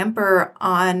a damper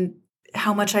on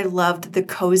how much I loved the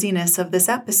coziness of this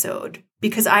episode,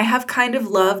 because I have kind of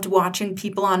loved watching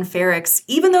people on Ferrix,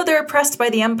 even though they're oppressed by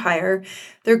the Empire,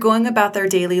 they're going about their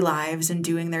daily lives and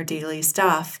doing their daily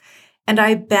stuff. And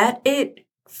I bet it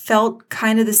felt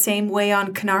kind of the same way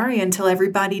on Kenari until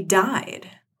everybody died.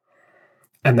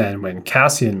 And then when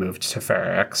Cassian moved to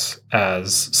Ferrix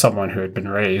as someone who had been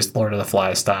raised Lord of the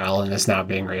Flies style and is now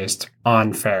being raised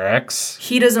on Ferrix,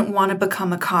 he doesn't want to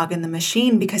become a cog in the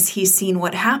machine because he's seen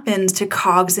what happens to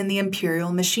cogs in the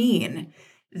Imperial machine.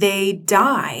 They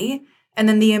die, and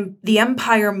then the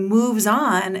Empire moves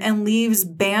on and leaves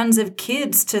bands of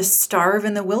kids to starve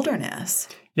in the wilderness.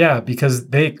 Yeah, because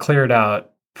they cleared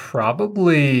out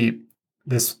probably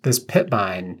this pit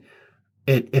mine.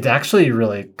 It actually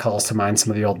really calls to mind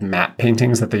some of the old matte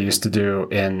paintings that they used to do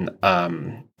in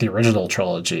the original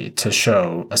trilogy to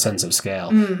show a sense of scale.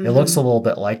 It looks a little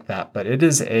bit like that, but it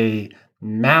is a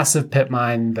massive pit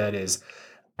mine that is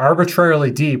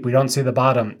arbitrarily deep. We don't see the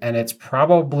bottom, and it's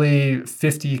probably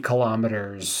 50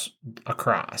 kilometers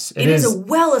across. It is a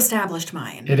well-established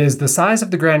mine. It is the size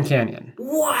of the Grand Canyon.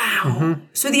 Wow.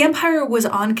 So the Empire was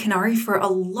on Kenari for a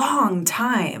long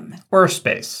time. Or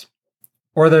space.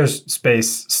 Or there's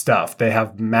space stuff. They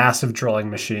have massive drilling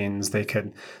machines. They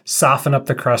could soften up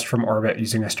the crust from orbit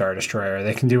using a Star Destroyer.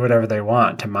 They can do whatever they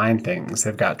want to mine things.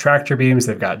 They've got tractor beams.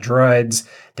 They've got droids.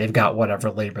 They've got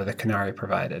whatever labor the Kenari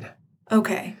provided.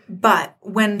 Okay, but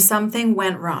when something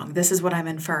went wrong, this is what I'm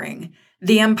inferring,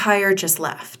 the Empire just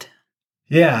left.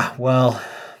 Yeah, well,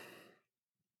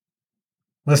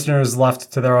 listeners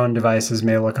left to their own devices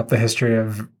may look up the history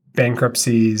of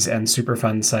bankruptcies and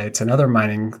Superfund sites and other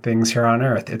mining things here on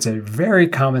Earth. It's a very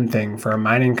common thing for a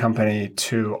mining company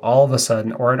to all of a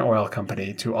sudden, or an oil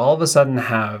company, to all of a sudden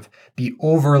be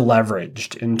over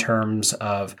leveraged in terms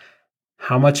of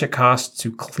how much it costs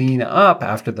to clean up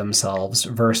after themselves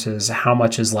versus how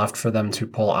much is left for them to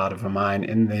pull out of a mine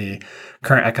in the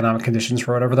current economic conditions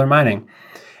for whatever they're mining.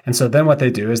 And so then what they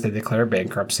do is they declare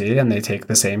bankruptcy and they take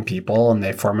the same people and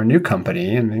they form a new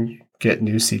company and they get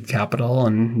new seed capital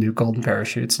and new golden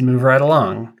parachutes and move right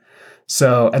along.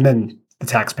 So, and then the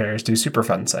taxpayers do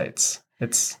Superfund sites.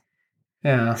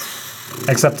 Yeah.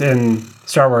 Except in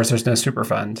Star Wars, there's no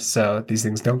Superfund. So these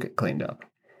things don't get cleaned up.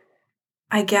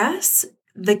 I guess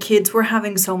the kids were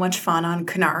having so much fun on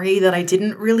Kenari that I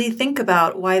didn't really think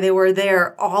about why they were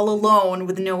there all alone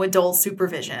with no adult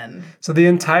supervision. So the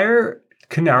entire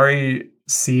Kenari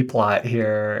C plot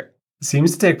here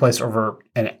seems to take place over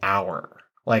an hour,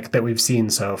 like that we've seen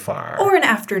so far. Or an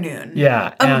afternoon.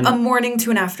 Yeah. A morning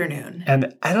to an afternoon.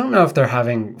 And I don't know if they're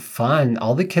having fun.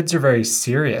 All the kids are very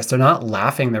serious. They're not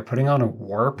laughing. They're putting on a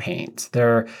war paint.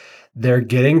 They're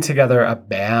getting together a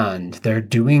band. They're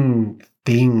doing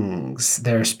things.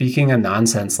 They're speaking a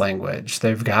nonsense language.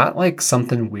 They've got like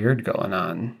something weird going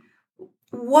on.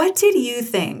 What did you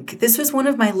think? This was one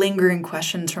of my lingering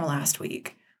questions from last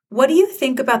week. What do you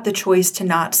think about the choice to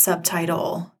not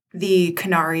subtitle the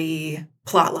Kenari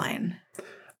plotline?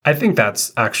 I think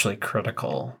that's actually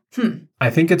critical.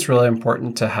 I think it's really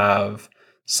important to have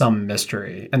some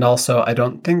mystery. And also, I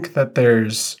don't think that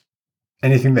there's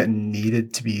anything that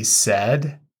needed to be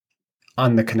said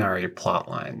on the Kenari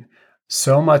plotline.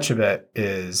 So much of it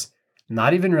is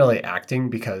not even really acting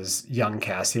because young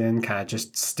Cassian kind of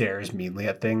just stares meanly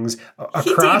at things.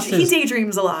 He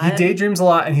daydreams a lot. He daydreams a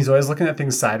lot, and he's always looking at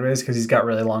things sideways because he's got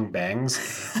really long bangs.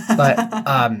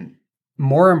 But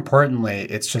more importantly,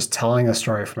 it's just telling a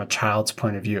story from a child's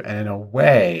point of view. And in a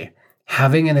way,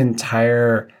 having an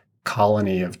entire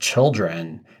colony of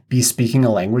children be speaking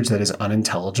a language that is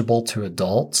unintelligible to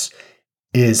adults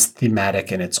is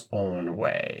thematic in its own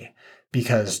way.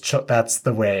 Because that's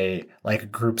the way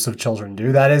like groups of children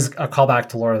do. That is a callback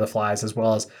to Lord of the Flies, as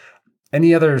well as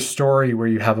any other story where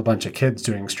you have a bunch of kids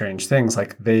doing strange things.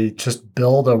 Like they just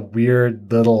build a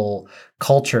weird little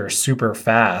culture super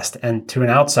fast. And to an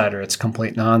outsider, it's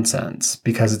complete nonsense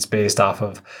because it's based off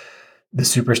of the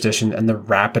superstition and the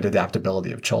rapid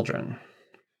adaptability of children.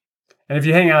 And if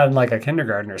you hang out in like a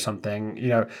kindergarten or something,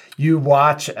 you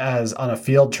watch as on a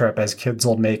field trip as kids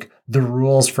will make the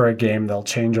rules for a game. They'll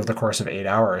change over the course of 8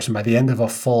 hours. And by the end of a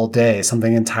full day,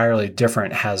 something entirely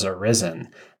different has arisen.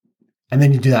 And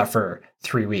then you do that for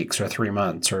 3 weeks or 3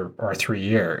 months or 3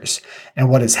 years. And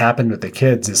what has happened with the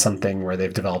kids is something where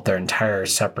they've developed their entire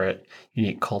separate,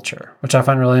 unique culture, which I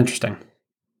find really interesting.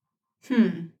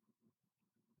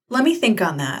 Let me think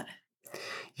on that.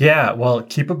 Yeah, well,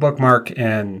 keep a bookmark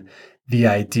in the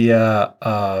idea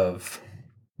of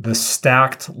the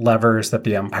stacked levers that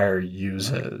the Empire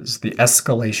uses, the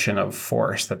escalation of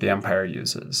force that the Empire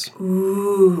uses.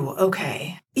 Ooh,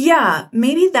 okay. Yeah,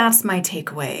 maybe that's my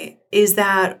takeaway, is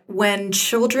that when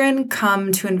children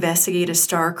come to investigate a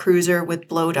star cruiser with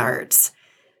blow darts,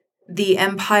 the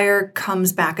Empire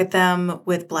comes back at them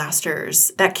with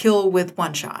blasters that kill with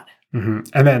one shot. Mm-hmm.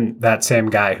 And then that same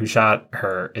guy who shot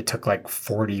her, it took like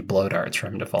 40 blow darts for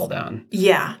him to fall down.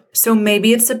 Yeah. So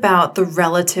maybe it's about the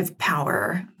relative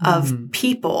power of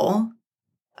people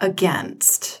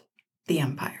against the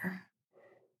Empire.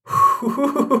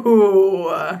 Ooh,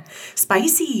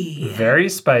 spicy. Very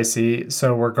spicy.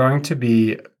 So we're going to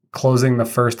be closing the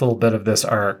first little bit of this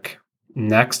arc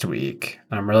next week.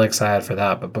 I'm really excited for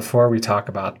that. But before we talk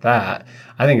about that,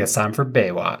 I think it's time for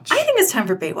Baywatch. I think it's time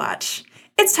for Baywatch.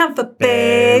 It's time for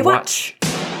Baywatch.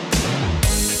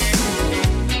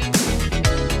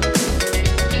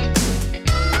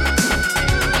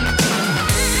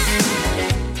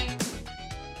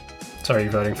 So are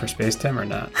you voting for Space Tim or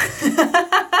not?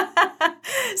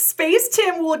 Space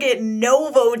Tim will get no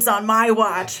votes on my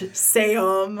watch,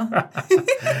 Sam.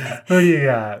 Who do you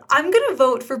got? I'm going to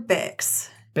vote for Bix.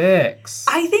 Bix.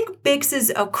 I think Bix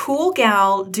is a cool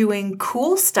gal doing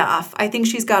cool stuff. I think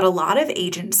she's got a lot of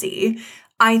agency.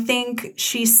 I think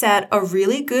she set a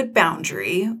really good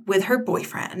boundary with her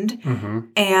boyfriend. Mm-hmm.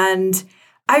 And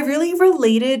I really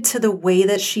related to the way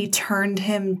that she turned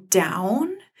him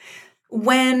down.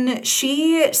 When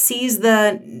she sees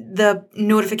the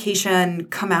notification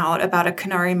come out about a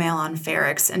Kenari mail on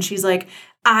Ferrix, and she's like,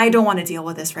 I don't want to deal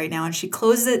with this right now. And she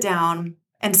closes it down,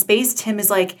 and Space Tim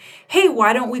is like, hey,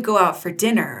 why don't we go out for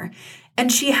dinner? And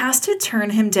she has to turn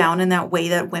him down in that way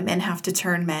that women have to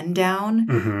turn men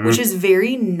down, which is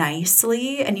very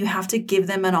nicely, and you have to give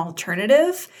them an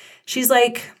alternative. She's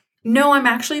like, no, I'm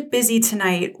actually busy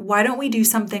tonight. Why don't we do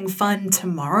something fun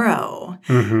tomorrow?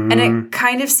 And it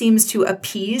kind of seems to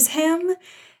appease him.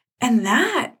 And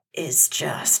that is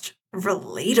just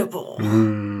relatable.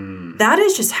 That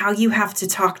is just how you have to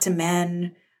talk to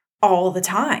men all the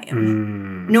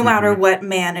time. No matter what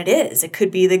man it is. It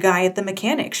could be the guy at the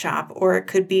mechanic shop, or it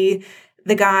could be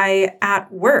the guy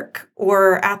at work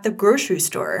or at the grocery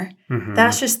store.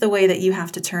 That's just the way that you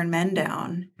have to turn men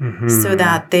down so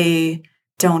that they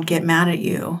don't get mad at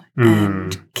you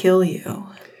and kill you.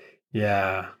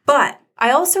 Yeah. But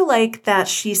I also like that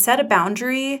she set a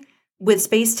boundary with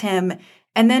Space Tim,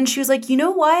 and then she was like, you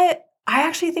know what? I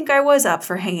actually think I was up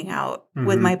for hanging out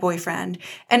with my boyfriend.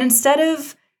 And instead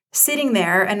of sitting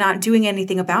there and not doing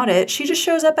anything about it, she just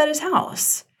shows up at his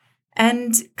house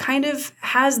and kind of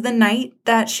has the night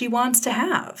that she wants to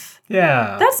have.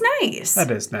 Yeah. That's nice.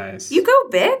 That is nice. You go,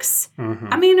 Bix.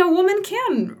 I mean, a woman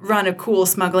can run a cool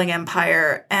smuggling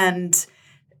empire and,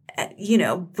 you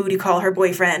know, booty call her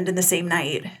boyfriend in the same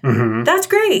night. That's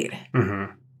great.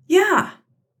 Yeah.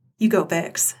 You go,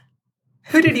 Bix.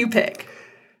 Who did you pick?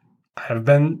 I've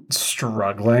been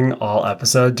struggling all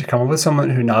episode to come up with someone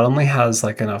who not only has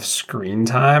like enough screen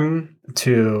time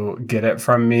to get it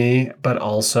from me, but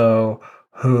also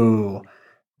who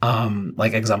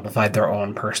like exemplified their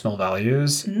own personal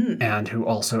values and who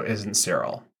also isn't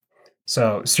Cyril.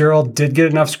 So Cyril did get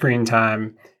enough screen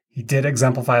time. He did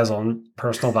exemplify his own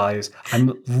personal values.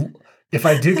 If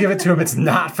I do give it to him, it's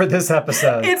not for this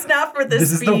episode. It's not for this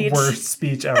speech. This is the worst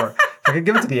speech ever. I could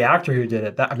give it to the actor who did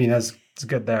it. It's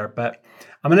good there. But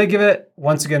I'm going to give it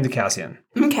once again to Cassian.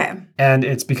 Okay. And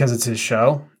it's because it's his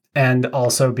show. And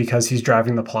also because he's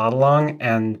driving the plot along.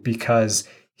 And because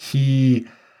he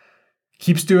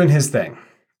keeps doing his thing.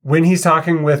 When he's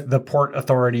talking with the Port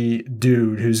Authority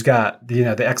dude who's got, the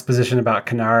exposition about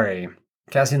Canary,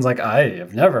 Cassian's like, I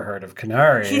have never heard of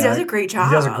Canary. He does a great job.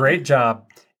 He does a great job.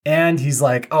 And he's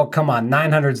like, oh, come on,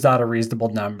 900's not a reasonable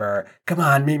number. Come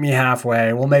on, meet me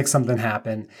halfway. We'll make something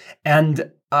happen.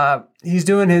 And he's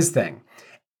doing his thing.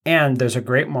 And there's a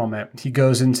great moment. He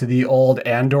goes into the old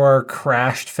Andor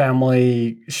crashed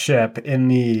family ship in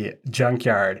the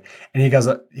junkyard. And he does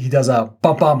a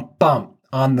bump, bump, bump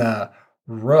on the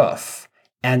roof.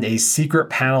 And a secret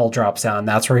panel drops down.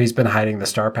 That's where he's been hiding the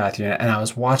Starpath unit. And I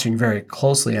was watching very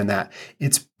closely in that.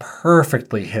 It's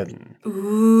perfectly hidden.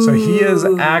 Ooh. So he is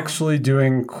actually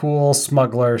doing cool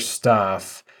smuggler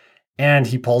stuff. And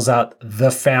he pulls out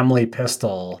the family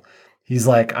pistol. He's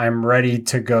like, I'm ready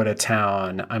to go to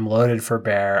town. I'm loaded for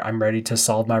bear. I'm ready to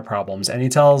solve my problems. And he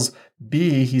tells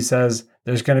B, he says,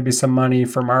 there's going to be some money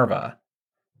for Marva.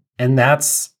 And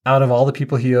that's, out of all the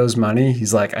people he owes money,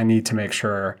 he's like, I need to make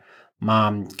sure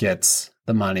Mom gets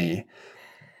the money.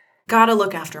 Gotta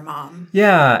look after Mom.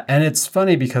 Yeah, and it's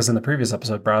funny because in the previous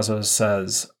episode, Brazos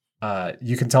says,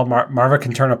 you can tell Marva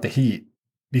can turn up the heat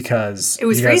because... It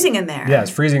was freezing in there. Yeah,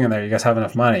 it's freezing in there. You guys have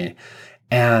enough money.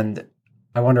 And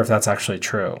I wonder if that's actually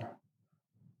true.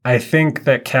 I think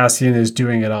that Cassian is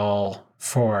doing it all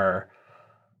for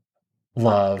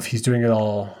love. He's doing it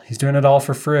all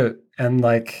for fruit. And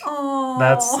like...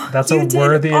 That's a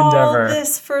worthy endeavor. All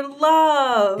this for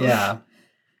love. Yeah.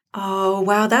 Oh,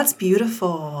 wow, that's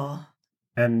beautiful.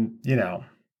 And,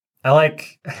 I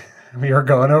like, we were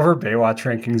going over Baywatch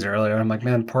rankings earlier. And I'm like,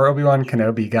 man, poor Obi-Wan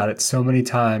Kenobi got it so many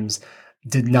times.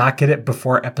 Did not get it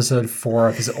before episode 4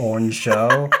 of his own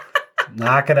show.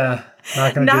 Not gonna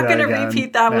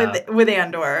repeat that with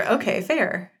Andor. Okay,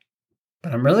 fair.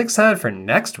 But I'm really excited for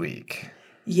next week.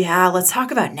 Yeah, let's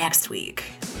talk about next week.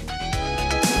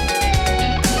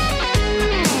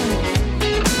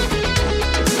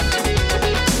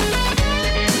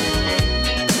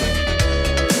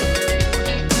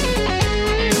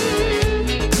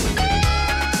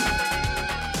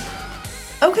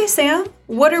 Okay, Sam,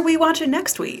 what are we watching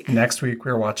next week? Next week,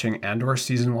 we're watching Andor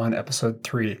Season 1, Episode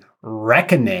 3,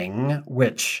 Reckoning,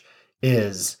 which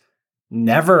is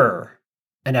never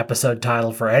an episode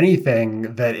title for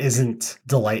anything that isn't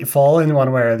delightful in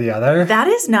one way or the other. That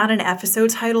is not an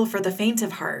episode title for the faint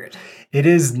of heart. It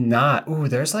is not. Ooh,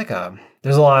 there's a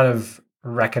lot of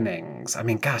reckonings. I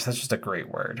mean, gosh, that's just a great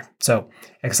word. So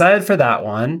excited for that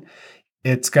one.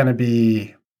 It's going to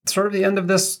be sort of the end of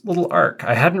this little arc.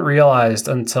 I hadn't realized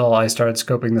until I started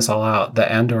scoping this all out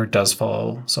that Andor does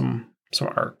follow some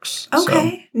arcs.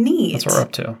 Okay, so neat. That's what we're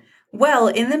up to. Well,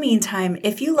 in the meantime,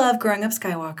 if you love Growing Up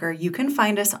Skywalker, you can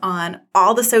find us on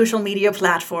all the social media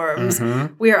platforms.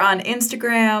 We are on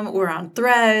Instagram, we're on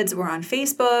Threads, we're on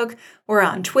Facebook, we're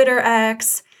on Twitter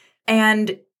X,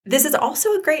 and this is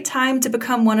also a great time to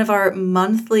become one of our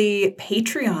monthly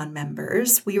Patreon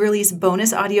members. We release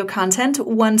bonus audio content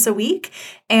once a week,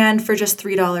 and for just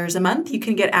 $3 a month, you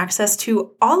can get access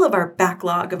to all of our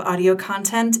backlog of audio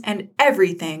content and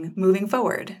everything moving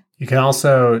forward. You can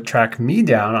also track me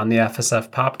down on the FSF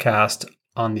Popcast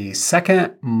On the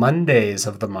second Mondays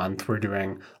of the month, we're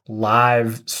doing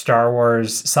live Star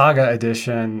Wars Saga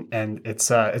Edition, and it's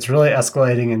really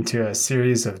escalating into a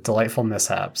series of delightful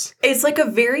mishaps. It's like a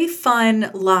very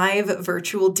fun live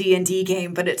virtual D&D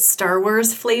game, but it's Star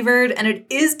Wars flavored, and it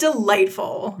is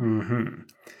delightful. Mm-hmm.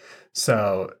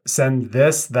 So send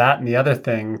this, that, and the other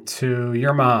thing to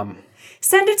your mom.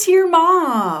 Send it to your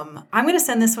mom. I'm going to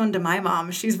send this one to my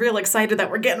mom. She's real excited that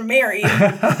we're getting married.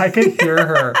 I could hear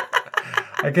her.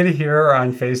 I could hear her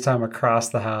on FaceTime across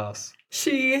the house.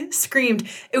 She screamed.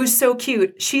 It was so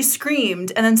cute. She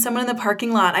screamed, and then someone in the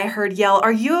parking lot I heard yell,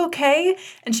 "Are you okay?"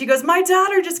 And she goes, "My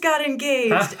daughter just got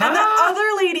engaged." And the other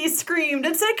lady screamed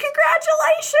and said,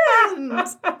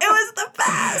 "Congratulations!" It was the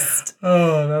best.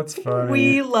 Oh, that's funny.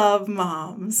 We love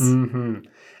moms. Mm-hmm.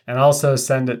 And also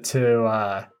send it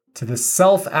to the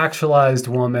self-actualized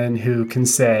woman who can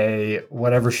say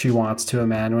whatever she wants to a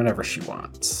man whenever she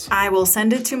wants. I will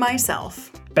send it to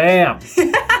myself. Bam!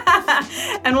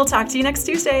 And we'll talk to you next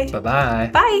Tuesday.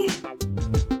 Bye-bye. Bye.